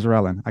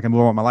 Argireline. I can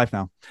move on with my life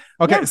now.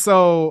 Okay, Yeah.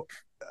 so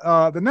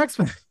the next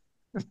one,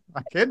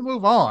 I can't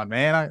move on,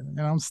 man.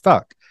 I'm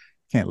stuck.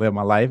 Can't live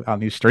my life out in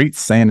these streets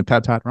saying the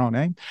peptide wrong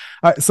name.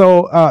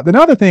 So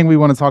another thing we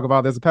want to talk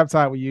about, there's a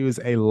peptide we use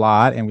a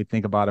lot, and we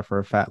think about it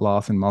for fat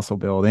loss and muscle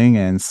building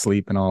and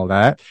sleep and all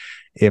that.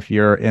 If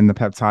you're in the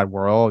peptide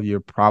world, you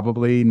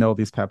probably know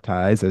these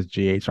peptides as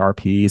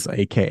GHRPs,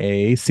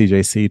 aka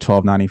CJC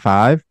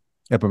 1295,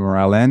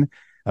 ipamorelin,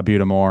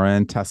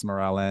 ibutamoren,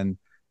 tesamorelin.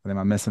 Am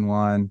I missing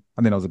one?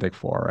 I think those are big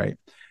four, right?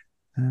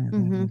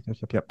 Mm-hmm.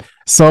 Yep.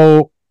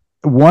 So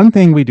one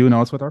thing we do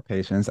notice with our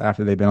patients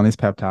after they've been on these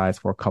peptides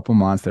for a couple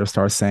months, they'll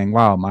start saying,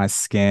 wow, my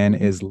skin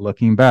is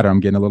looking better. I'm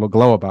getting a little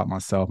glow about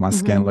myself. My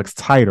skin looks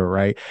tighter,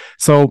 right?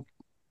 So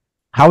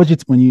how would you,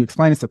 when you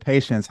explain this to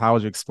patients, how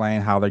would you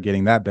explain how they're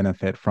getting that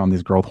benefit from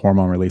these growth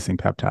hormone releasing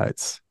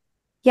peptides?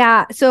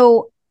 Yeah.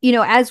 So,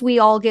 as we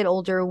all get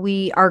older,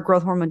 our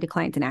growth hormone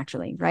declines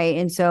naturally, right?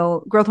 And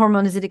so growth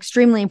hormone is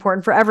extremely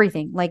important for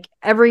everything. Like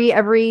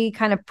every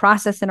kind of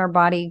process in our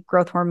body,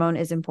 growth hormone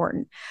is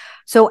important.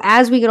 So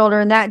as we get older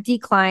and that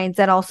declines,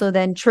 that also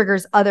then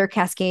triggers other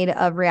cascade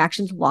of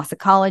reactions, loss of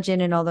collagen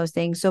and all those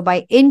things. So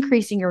by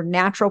increasing your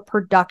natural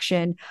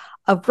production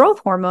of growth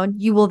hormone,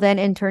 you will then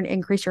in turn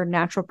increase your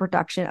natural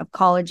production of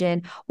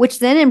collagen, which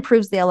then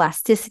improves the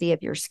elasticity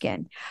of your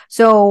skin.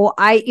 So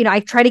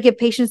I try to give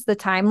patients the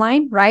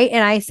timeline, right?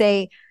 And I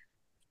say,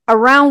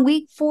 around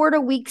week 4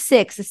 to week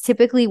 6 is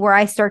typically where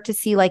I start to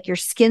see like your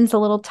skin's a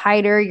little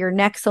tighter, your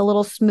neck's a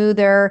little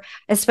smoother,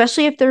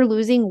 especially if they're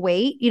losing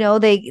weight.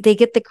 They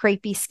get the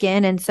crepey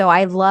skin. And so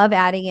I love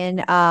adding in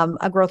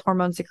a growth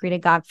hormone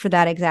secretagogue for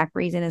that exact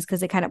reason, is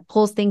because it kind of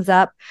pulls things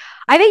up.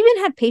 I've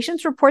even had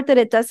patients report that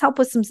it does help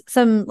with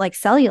some like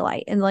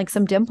cellulite and like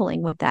some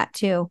dimpling with that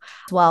too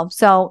as well.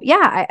 So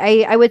yeah,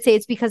 I would say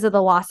it's because of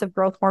the loss of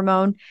growth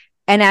hormone.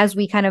 And as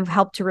we kind of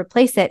help to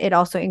replace it, it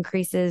also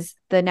increases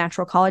the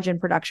natural collagen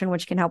production,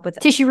 which can help with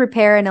tissue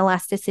repair and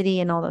elasticity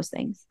and all those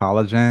things.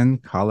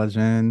 Collagen. Right?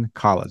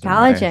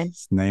 Collagen.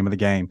 It's the name of the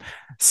game.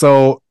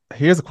 So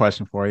here's a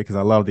question for you, because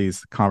I love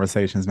these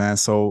conversations, man.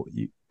 So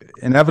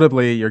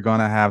inevitably, you're going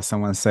to have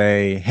someone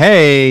say,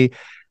 hey,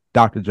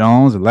 Dr.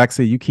 Jones or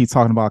Lexi, you keep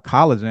talking about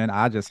collagen.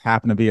 I just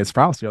happened to be at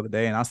Sprouts the other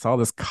day and I saw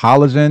this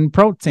collagen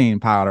protein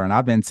powder and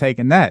I've been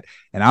taking that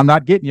and I'm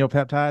not getting your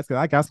peptides because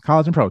I got some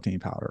collagen protein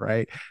powder,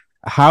 right?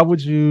 How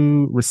would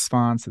you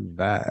respond to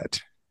that?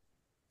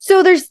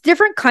 So there's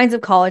different kinds of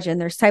collagen.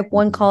 There's type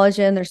 1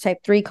 collagen, there's type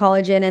 3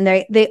 collagen,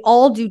 and they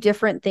all do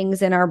different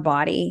things in our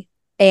body.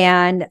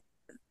 And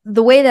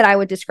the way that I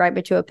would describe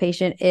it to a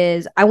patient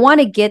is I want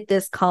to get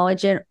this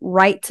collagen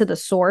right to the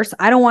source.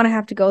 I don't want to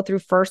have to go through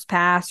first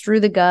pass through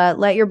the gut,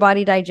 let your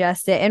body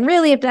digest it. And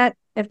really, if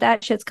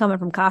that shit's coming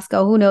from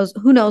Costco,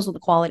 who knows the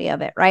quality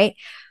of it, right?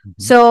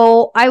 Mm-hmm.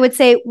 So I would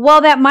say, well,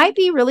 that might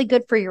be really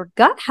good for your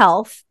gut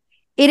health.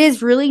 It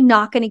is really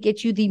not going to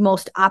get you the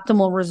most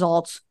optimal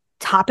results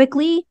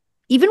topically.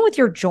 Even with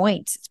your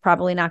joints, it's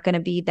probably not going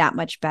to be that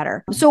much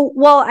better. So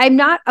while I'm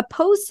not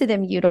opposed to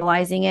them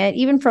utilizing it,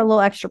 even for a little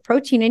extra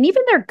protein and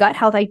even their gut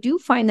health, I do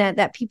find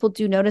that people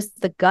do notice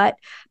the gut,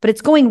 but it's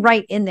going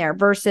right in there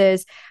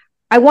versus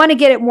I want to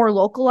get it more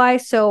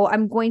localized. So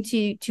I'm going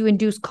to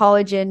induce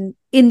collagen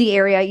in the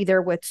area,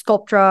 either with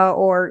Sculptra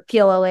or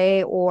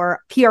PLLA or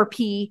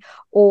PRP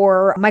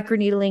or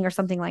microneedling or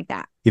something like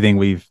that. You think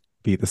we've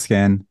beat the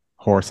skin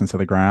horse into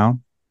the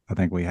ground? I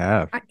think we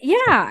have. Yeah.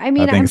 I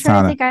mean, I'm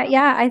trying to think.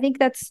 I think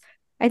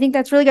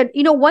that's really good.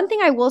 One thing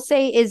I will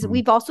say is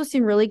we've also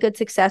seen really good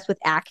success with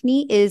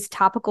acne is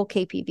topical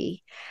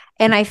KPV.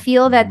 And I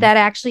feel that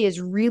actually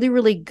is really,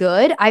 really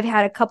good. I've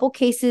had a couple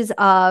cases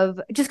of,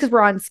 just because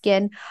we're on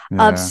skin,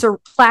 of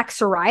plaque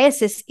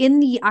psoriasis in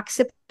the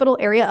occipital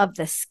area of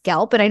the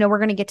scalp. And I know we're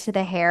going to get to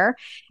the hair.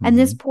 And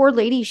this poor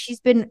lady,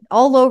 she's been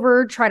all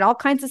over, tried all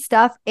kinds of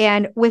stuff.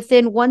 And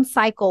within one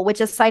cycle,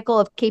 which a cycle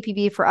of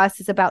KPV for us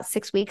is about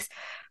 6 weeks,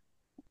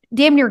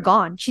 damn near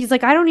gone. She's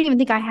like, I don't even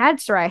think I had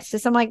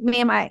psoriasis. I'm like,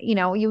 ma'am,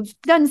 you've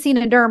done seen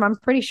a derm. I'm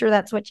pretty sure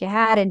that's what you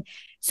had. And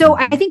so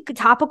I think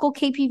topical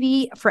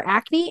KPV for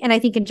acne and I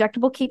think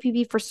injectable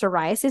KPV for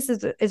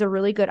psoriasis is a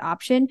really good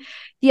option.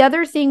 The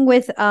other thing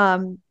with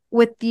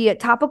the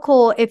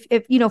topical, if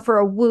for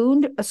a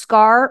wound, a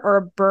scar, or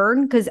a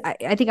burn, because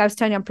I think I was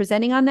telling you I'm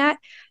presenting on that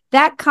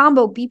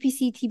combo,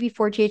 BPC, TB4,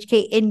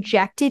 GHK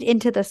injected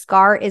into the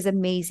scar is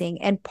amazing.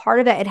 And part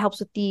of that, it helps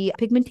with the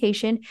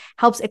pigmentation,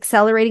 helps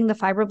accelerating the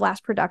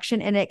fibroblast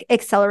production, and it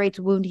accelerates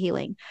wound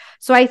healing.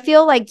 So I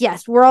feel like,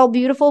 yes, we're all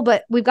beautiful,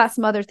 but we've got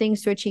some other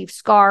things to achieve: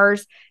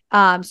 scars,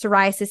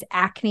 psoriasis,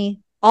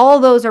 acne. All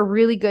of those are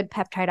really good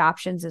peptide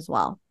options as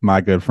well. My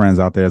good friends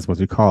out there is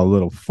what you call a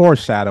little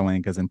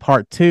foreshadowing, because in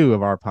part 2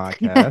 of our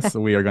podcast,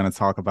 we are going to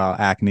talk about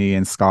acne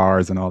and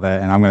scars and all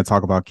that. And I'm going to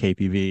talk about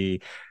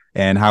KPV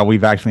and how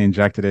we've actually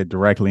injected it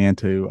directly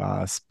into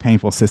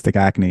painful cystic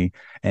acne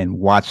and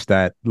watched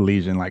that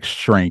lesion like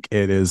shrink.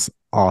 It is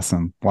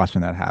awesome watching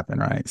that happen,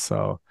 right?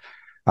 So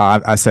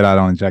I said I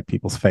don't inject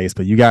people's face,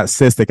 but you got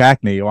cystic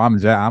acne. Well,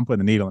 I'm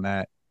putting a needle in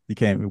that. You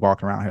can't be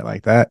walking around here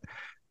like that,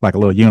 like a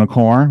little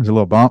unicorn. There's a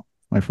little bump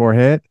on my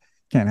forehead.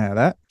 Can't have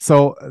that.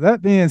 So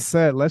that being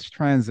said, let's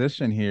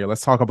transition here.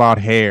 Let's talk about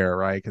hair,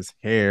 right? Because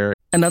hair.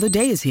 Another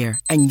day is here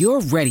and you're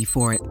ready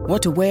for it.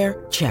 What to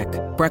wear? Check.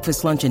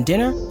 Breakfast, lunch, and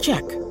dinner?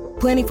 Check.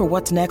 Planning for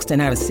what's next and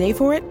how to save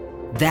for it?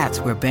 That's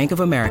where Bank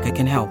of America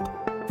can help.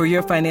 For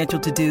your financial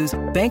to-dos,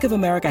 Bank of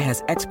America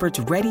has experts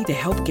ready to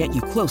help get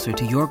you closer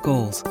to your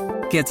goals.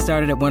 Get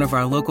started at one of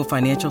our local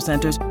financial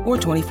centers or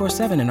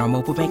 24/7 in our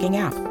mobile banking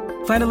app.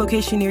 Find a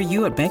location near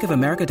you at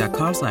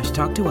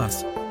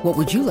bankofamerica.com/talktous. What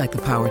would you like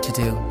the power to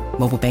do?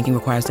 Mobile banking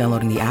requires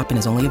downloading the app and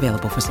is only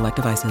available for select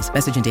devices.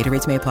 Message and data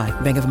rates may apply.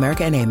 Bank of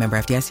America NA, member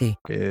FDIC.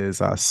 Is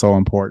so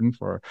important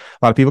for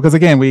a lot of people because,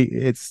 again,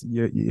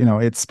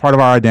 it's part of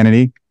our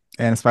identity.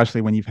 And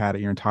especially when you've had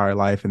it your entire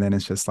life, and then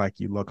it's just like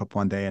you look up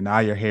one day and now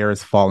your hair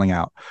is falling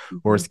out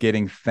or it's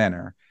getting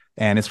thinner.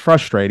 And it's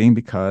frustrating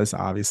because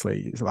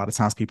obviously a lot of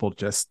times people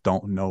just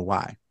don't know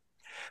why.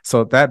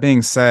 So that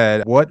being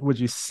said, what would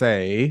you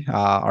say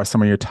are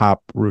some of your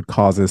top root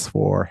causes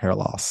for hair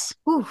loss?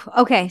 Ooh,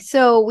 okay.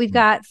 So we've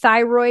got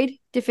thyroid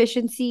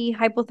deficiency,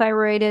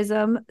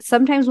 hypothyroidism.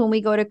 Sometimes when we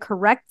go to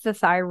correct the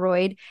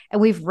thyroid and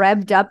we've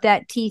revved up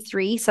that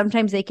T3,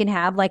 sometimes they can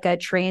have like a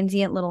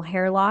transient little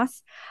hair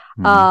loss.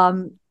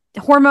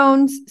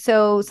 Hormones.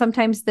 So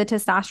sometimes the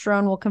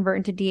testosterone will convert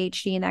into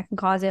DHT and that can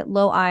cause it.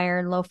 Low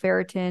iron, low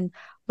ferritin,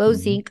 low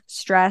zinc,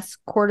 stress,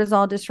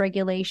 cortisol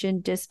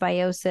dysregulation,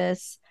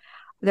 dysbiosis.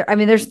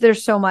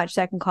 There's so much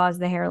that can cause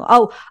the hair.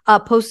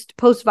 Post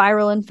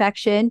viral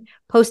infection,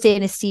 post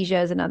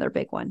anesthesia is another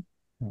big one.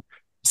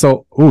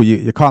 So,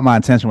 you caught my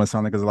attention with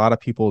something because a lot of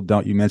people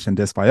you mentioned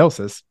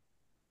dysbiosis.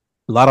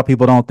 A lot of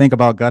people don't think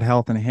about gut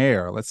health and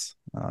hair. Let's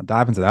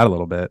dive into that a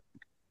little bit.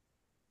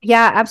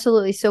 Yeah,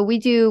 absolutely. So we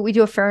do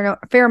a fair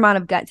amount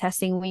of gut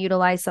testing. We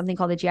utilize something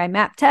called the GI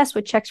map test,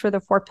 which checks for the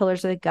 4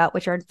 pillars of the gut,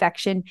 which are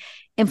infection,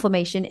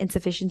 inflammation,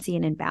 insufficiency,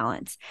 and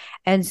imbalance.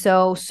 And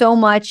so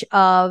much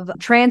of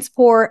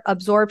transport,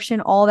 absorption,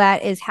 all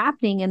that is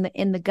happening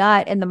in the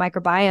gut and the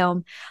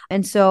microbiome.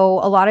 And so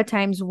a lot of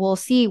times we'll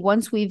see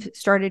once we've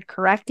started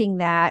correcting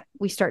that,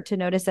 we start to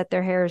notice that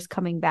their hair is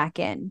coming back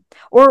in,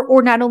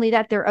 or not only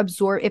that, they're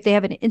absorbed. If they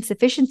have an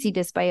insufficiency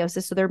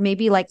dysbiosis, so they're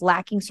maybe like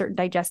lacking certain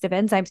digestive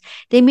enzymes,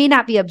 they may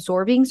not be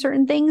absorbing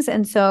certain things.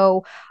 And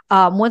so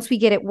once we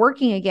get it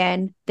working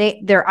again,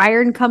 their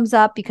iron comes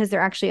up because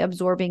they're actually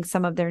absorbing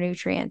some of their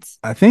nutrients.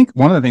 I think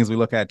one of the things we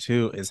look at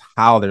too is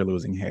how they're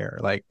losing hair,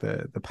 like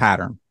the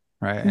pattern,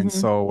 right? Mm-hmm. And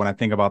so when I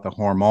think about the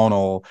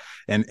hormonal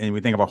and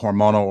we think about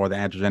hormonal or the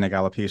androgenic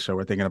alopecia,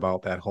 we're thinking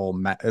about that whole,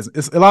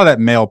 it's a lot of that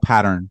male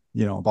pattern,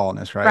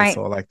 baldness, right?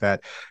 So like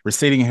that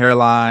receding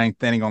hairline,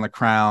 thinning on the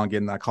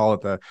crown, I call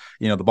it the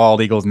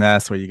bald eagle's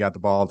nest, where you got the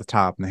ball at the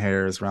top and the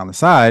hairs around the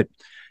side.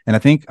 And I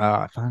think,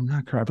 if I'm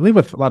not correct, I believe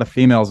with a lot of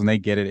females, when they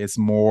get it, it's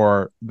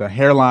more the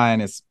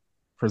hairline is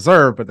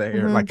preserved, but the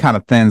hair like kind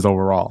of thins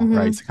overall,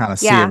 right? To kind of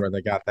see it where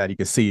they got that.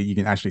 You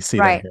can actually see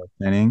that hair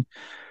thinning.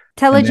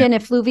 Telogen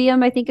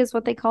effluvium, I think is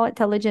what they call it.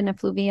 Telogen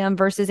effluvium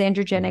versus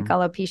androgenic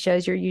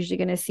alopecias. You're usually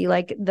going to see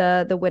like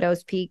the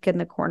widow's peak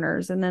and the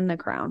corners and then the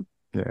crown.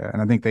 Yeah.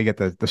 And I think they get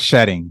the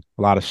shedding,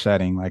 a lot of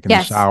shedding, like in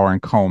the shower and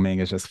combing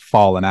is just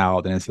falling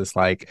out. And it's just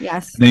like,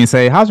 then you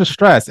say, how's your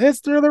stress? It's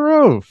through the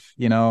roof,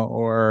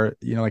 or,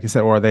 like you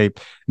said, or they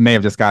may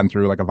have just gotten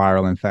through like a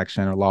viral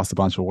infection or lost a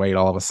bunch of weight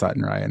all of a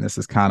sudden. Right. And this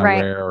is kind of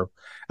where,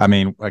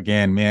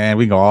 again, man,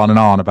 we go on and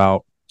on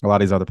about a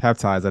lot of these other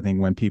peptides. I think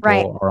when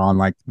people are on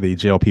like the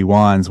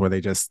GLP-1s where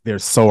they're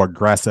so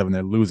aggressive and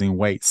they're losing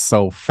weight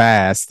so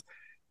fast,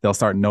 they'll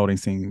start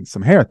noticing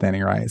some hair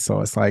thinning, right?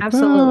 So it's like,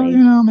 absolutely,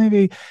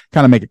 maybe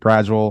kind of make it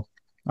gradual.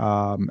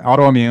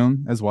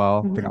 Autoimmune as well.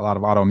 I think a lot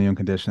of autoimmune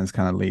conditions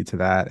kind of lead to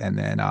that. And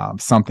then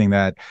something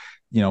that,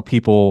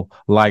 people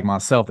like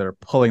myself that are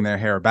pulling their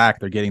hair back,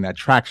 they're getting that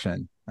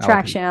traction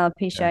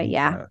alopecia.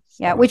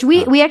 Yeah. Which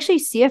we actually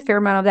see a fair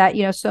amount of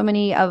that. So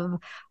many of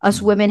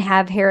us women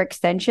have hair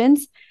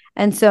extensions.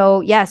 And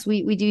so, yes,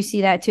 we do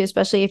see that too,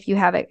 especially if you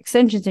have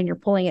extensions and you're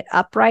pulling it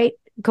upright,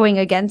 going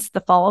against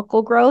the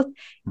follicle growth,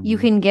 you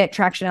can get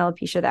traction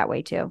alopecia that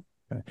way too.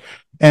 Okay.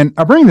 And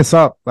I bring this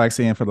up, like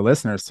saying for the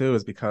listeners too,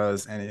 is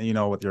because,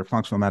 and with your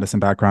functional medicine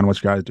background, what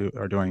you guys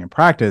are doing in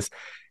practice,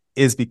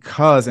 is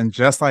because, and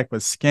just like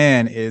with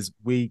skin, is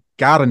we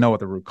got to know what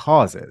the root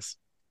cause is,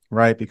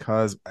 right?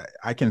 Because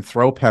I can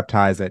throw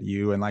peptides at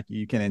you and like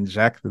you can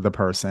inject the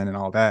person and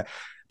all that.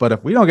 But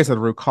if we don't get to the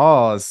root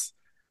cause,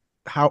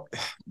 how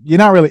you're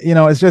not really,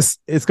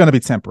 it's going to be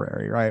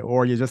temporary, right?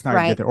 Or you're just not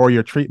going to get there, or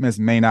your treatments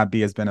may not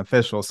be as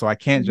beneficial. So I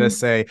can't just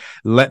say,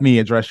 let me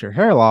address your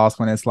hair loss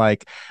when it's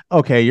like,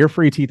 okay, your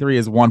free T3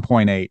 is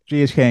 1.8.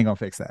 GHK ain't gonna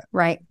fix that.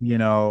 Right.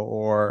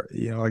 Or,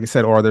 like I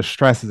said, or their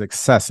stress is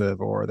excessive,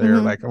 or they're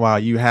like, wow,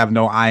 you have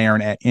no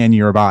iron in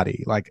your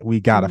body. Like we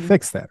got to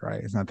fix that,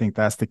 right? And I think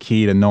that's the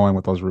key to knowing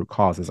what those root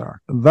causes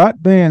are.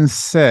 That being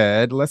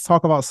said, let's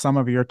talk about some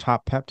of your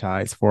top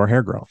peptides for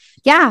hair growth.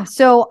 Yeah.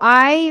 So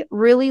I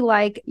really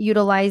like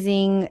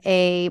utilizing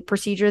a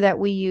procedure that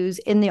we use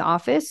in the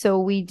office. So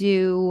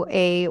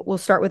we'll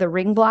start with a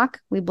ring block.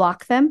 We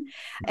block them,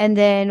 and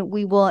then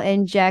we will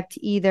inject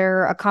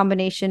either a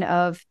combination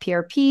of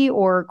PRP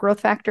or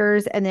growth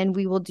factors. And then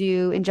we will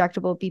do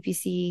injectable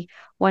BPC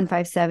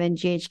 157,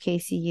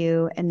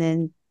 GHKCU, and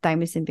then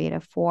thymosin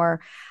beta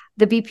 4.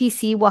 The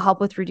BPC will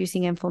help with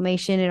reducing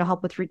inflammation. It'll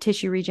help with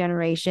tissue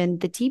regeneration.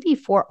 The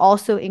TB4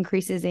 also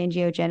increases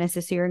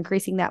angiogenesis. So you're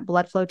increasing that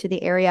blood flow to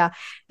the area.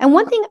 And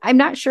one thing I'm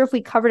not sure if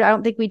we covered, I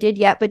don't think we did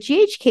yet, but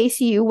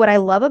GHKCU, what I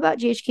love about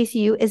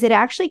GHKCU is it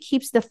actually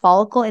keeps the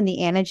follicle in the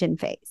anagen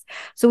phase.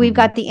 So we've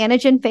got the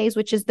anagen phase,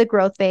 which is the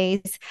growth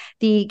phase,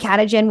 the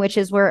catagen, which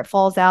is where it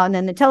falls out, and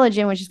then the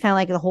telogen, which is kind of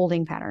like the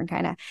holding pattern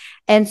kind of.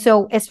 And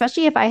so,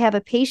 especially if I have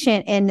a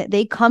patient and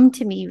they come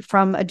to me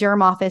from a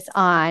derm office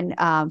on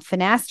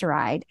finasteride,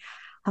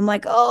 I'm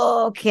like,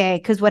 oh, okay.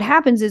 Because what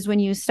happens is when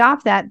you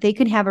stop that, they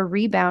can have a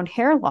rebound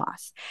hair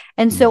loss.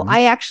 And so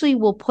I actually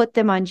will put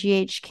them on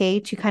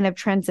GHK to kind of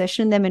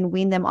transition them and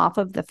wean them off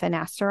of the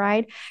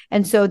finasteride.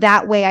 And so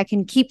that way I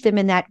can keep them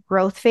in that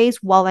growth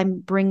phase while I'm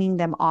bringing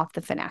them off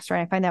the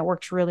finasteride. I find that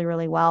works really,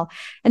 really well.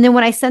 And then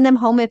when I send them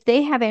home, if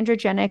they have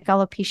androgenic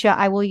alopecia,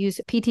 I will use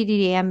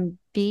PTDM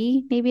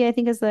maybe I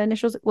think is the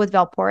initials, with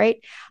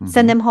valporate.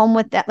 Send them home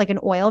with that, like an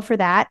oil for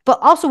that. But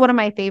also one of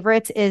my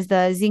favorites is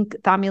the zinc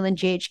thomulin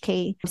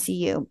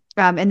GHK-CU.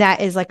 And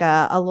that is like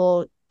a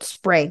little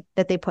spray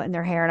that they put in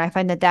their hair. And I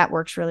find that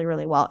works really,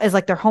 really well. It's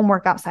like their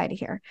homework outside of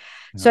here.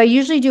 Yeah. So I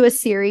usually do a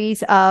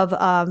series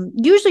of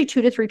usually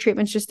 2 to 3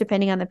 treatments, just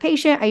depending on the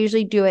patient. I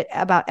usually do it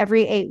about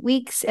every 8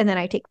 weeks. And then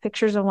I take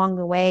pictures along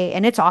the way.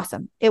 And it's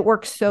awesome. It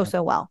works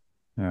so well.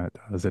 Yeah, it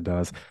does. It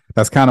does.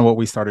 That's kind of what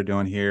we started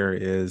doing here.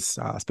 Is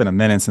it's been a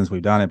minute since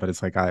we've done it, but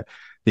it's like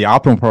the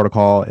optimal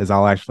protocol is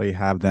I'll actually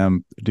have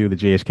them do the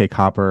GHK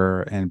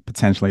copper and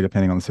potentially,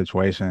 depending on the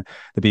situation,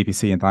 the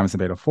BPC and thymosin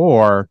beta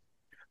 4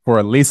 for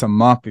at least a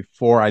month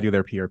before I do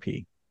their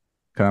PRP.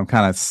 Because I'm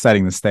kind of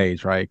setting the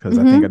stage, right? Because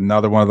I think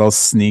another one of those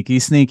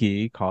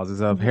sneaky causes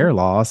of hair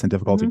loss and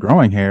difficulty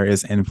growing hair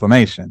is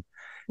inflammation.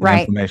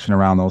 Right. Inflammation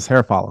around those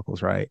hair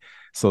follicles, right?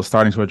 So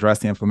starting to address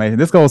the inflammation.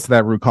 This goes to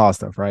that root cause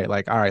stuff, right?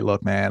 Like, all right,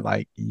 look, man,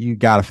 like you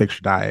got to fix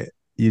your diet.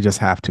 You just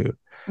have to,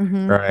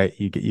 right?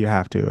 You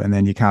have to, and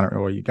then you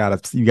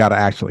gotta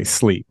actually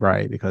sleep,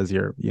 right? Because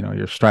you're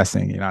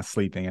stressing, you're not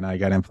sleeping, and now you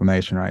got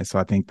inflammation, right? So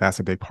I think that's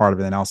a big part of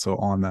it, and also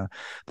on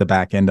the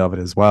back end of it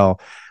as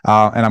well.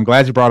 And I'm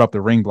glad you brought up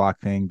the ring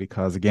block thing,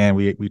 because again,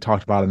 we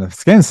talked about in the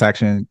skin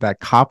section that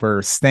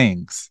copper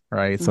stings,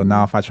 right? So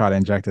now if I try to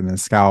inject it in the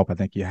scalp, I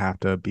think you have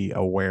to be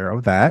aware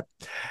of that.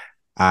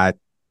 I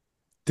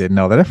didn't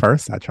know that at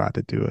first. I tried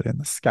to do it in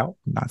the scalp.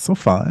 Not so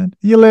fun.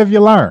 You live,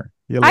 you learn.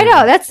 I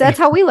know that's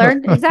how we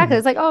learned. Exactly.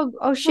 It's like,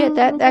 oh shit,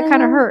 that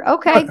kind of hurt.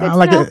 Okay, good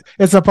like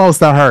it's supposed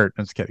to hurt.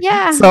 I'm just kidding.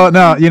 Yeah. So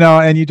no,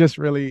 and you just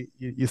really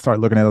you start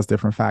looking at those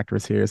different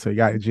factors here. So you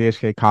got your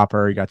GHK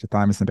copper, you got your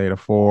thymosin beta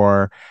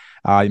 4.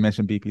 You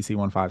mentioned BPC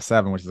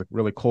 157, which is a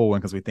really cool one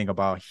because we think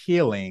about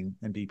healing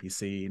in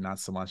BPC, not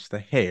so much the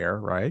hair,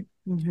 right?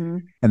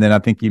 And then I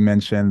think you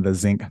mentioned the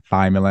zinc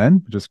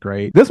thymulin, which is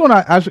great. This one,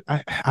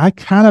 I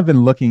kind of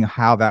been looking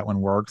how that one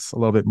works a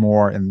little bit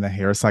more in the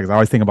hair side, because I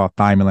always think about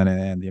thymulin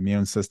and the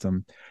immune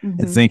system.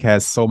 And zinc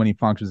has so many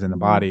functions in the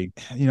body.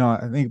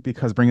 I think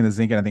because bringing the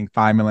zinc in, I think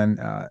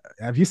thymulin.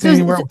 Have you seen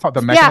anywhere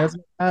the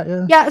mechanism?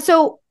 Yeah.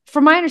 So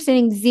from my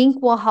understanding,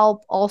 zinc will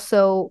help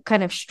also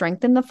kind of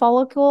strengthen the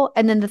follicle,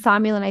 and then the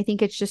thymulin, I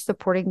think it's just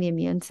supporting the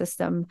immune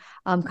system,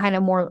 kind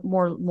of more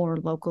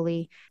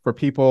locally. For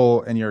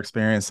people in your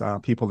experience,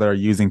 people that are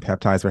using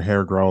peptides for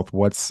hair growth,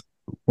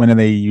 when do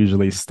they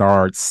usually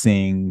start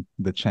seeing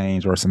the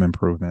change or some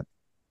improvement?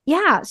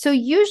 Yeah. So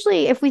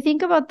usually if we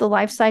think about the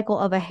life cycle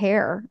of a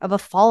hair, of a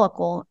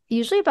follicle,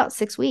 usually about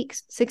 6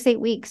 weeks, 8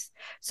 weeks.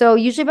 So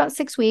usually about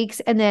 6 weeks.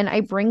 And then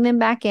I bring them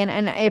back in.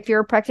 And if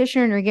you're a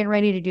practitioner and you're getting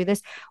ready to do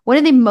this, one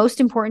of the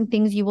most important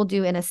things you will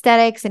do in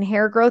aesthetics and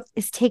hair growth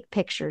is take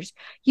pictures.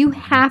 You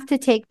have to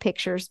take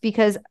pictures,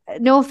 because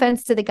no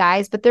offense to the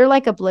guys, but they're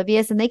like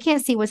oblivious and they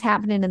can't see what's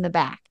happening in the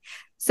back.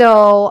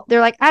 So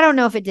they're like, I don't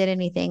know if it did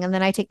anything. And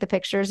then I take the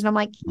pictures and I'm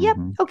like, yep,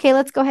 Mm-hmm. okay,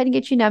 let's go ahead and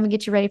get you numb and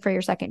get you ready for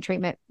your second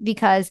treatment,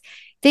 because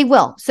they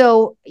will.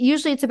 So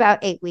usually it's about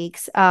 8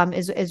 weeks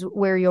is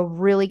where you'll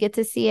really get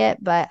to see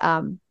it. But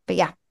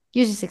yeah,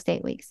 usually 6 to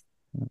 8 weeks.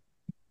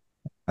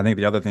 I think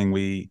the other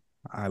thing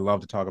I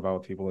love to talk about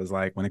with people is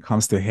like when it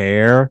comes to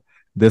hair,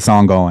 this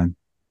ongoing,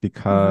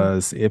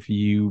 because if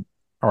you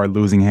are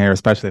losing hair,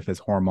 especially if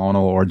it's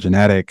hormonal or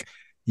genetic,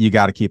 you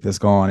got to keep this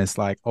going. It's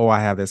like, oh, I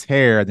have this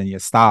hair, then you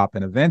stop,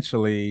 and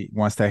eventually,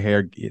 once that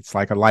hair, it's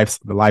like the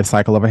life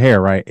cycle of a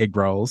hair, right? It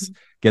grows,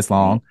 gets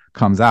long, Right.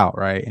 comes out,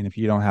 right? And if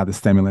you don't have the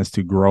stimulus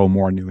to grow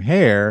more new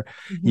hair,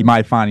 you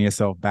might find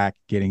yourself back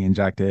getting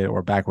injected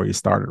or back where you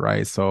started,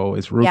 right? So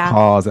it's root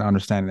cause and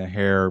understanding that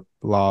hair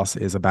loss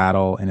is a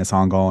battle and it's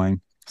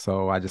ongoing.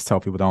 So I just tell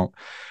people don't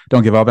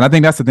give up. And I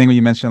think that's the thing when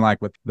you mentioned like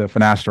with the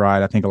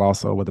finasteride, I think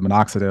also with the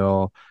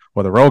minoxidil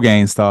or the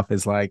Rogaine stuff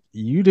is like,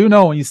 you do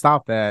know when you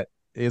stop that,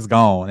 it's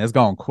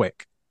gone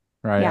quick,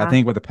 right? I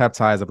think with the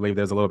peptides, I believe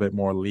there's a little bit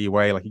more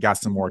leeway, like you got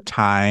some more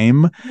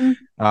time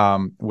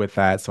with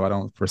that. So I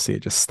don't foresee it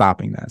just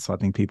stopping that. So I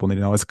think people need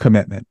to know it's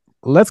commitment.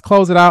 Let's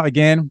close it out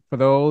again. For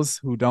those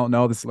who don't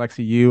know, this is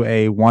Lexi Yu,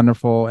 a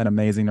wonderful and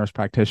amazing nurse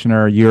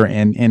practitioner. You're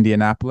in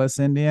Indianapolis,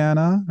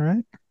 Indiana,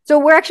 right? So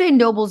we're actually in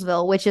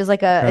Noblesville, which is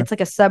like it's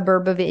like a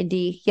suburb of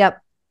Indy.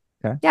 Yep.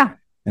 Okay. Yeah.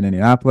 In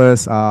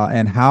Indianapolis.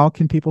 And how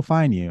can people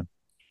find you?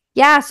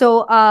 Yeah.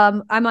 So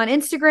I'm on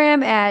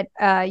Instagram at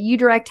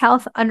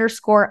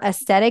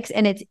udirecthealth_aesthetics,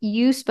 and it's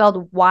U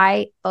spelled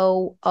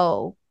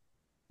YOO.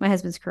 My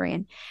husband's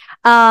Korean.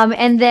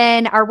 And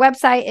then our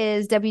website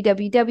is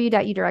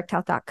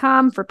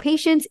www.udirecthealth.com for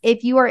patients.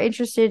 If you are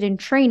interested in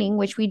training,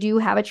 which we do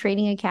have a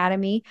training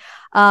academy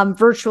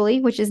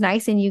virtually, which is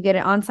nice, and you get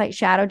an on-site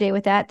shadow day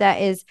with that.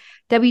 That is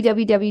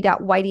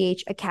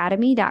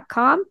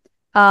www.ydhacademy.com.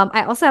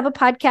 I also have a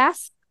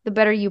podcast, The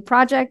Better You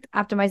Project,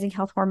 Optimizing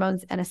Health,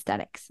 Hormones, and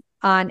Aesthetics,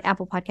 on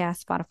Apple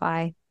Podcasts,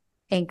 Spotify,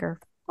 Anchor,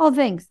 all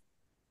things.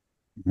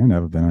 I've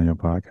never been on your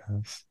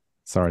podcast.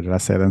 Sorry, did I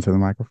say that into the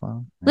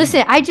microphone?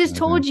 Listen, I just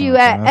told you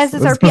at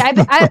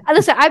SSRP.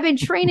 I've been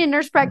training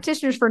nurse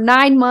practitioners for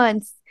 9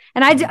 months,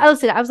 and I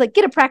was like,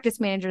 get a practice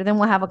manager, then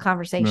we'll have a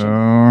conversation.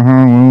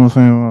 I ain't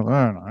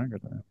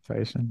got that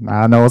invitation.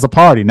 Now I know it's a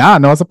party. Now I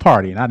know it's a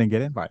party, and I didn't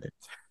get invited.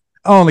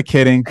 Only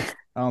kidding.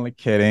 Only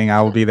kidding.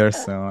 I will be there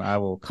soon. I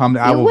will come.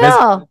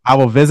 I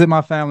will visit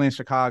my family in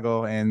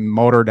Chicago and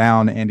motor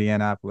down to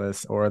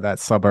Indianapolis or that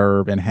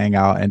suburb and hang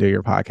out and do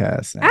your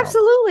podcast.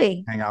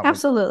 Absolutely. Hang out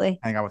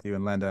with you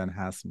and Linda and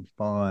have some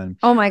fun.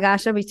 Oh my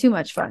gosh, that'd be too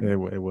much fun. It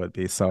would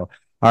be. So,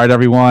 all right,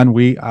 everyone.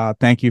 We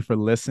thank you for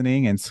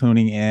listening and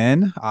tuning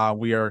in.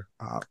 We are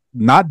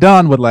not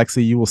done with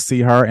Lexi. You will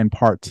see her in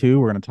part 2.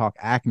 We're going to talk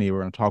acne. We're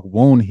going to talk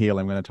wound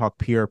healing. We're going to talk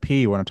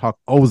PRP. We're going to talk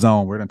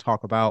ozone. We're going to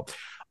talk about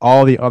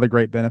all the other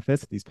great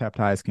benefits these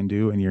peptides can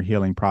do in your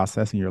healing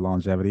process and your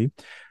longevity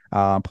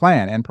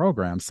plan and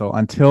program. So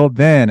until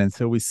then,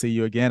 until we see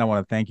you again, I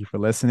want to thank you for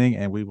listening,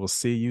 and we will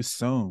see you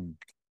soon.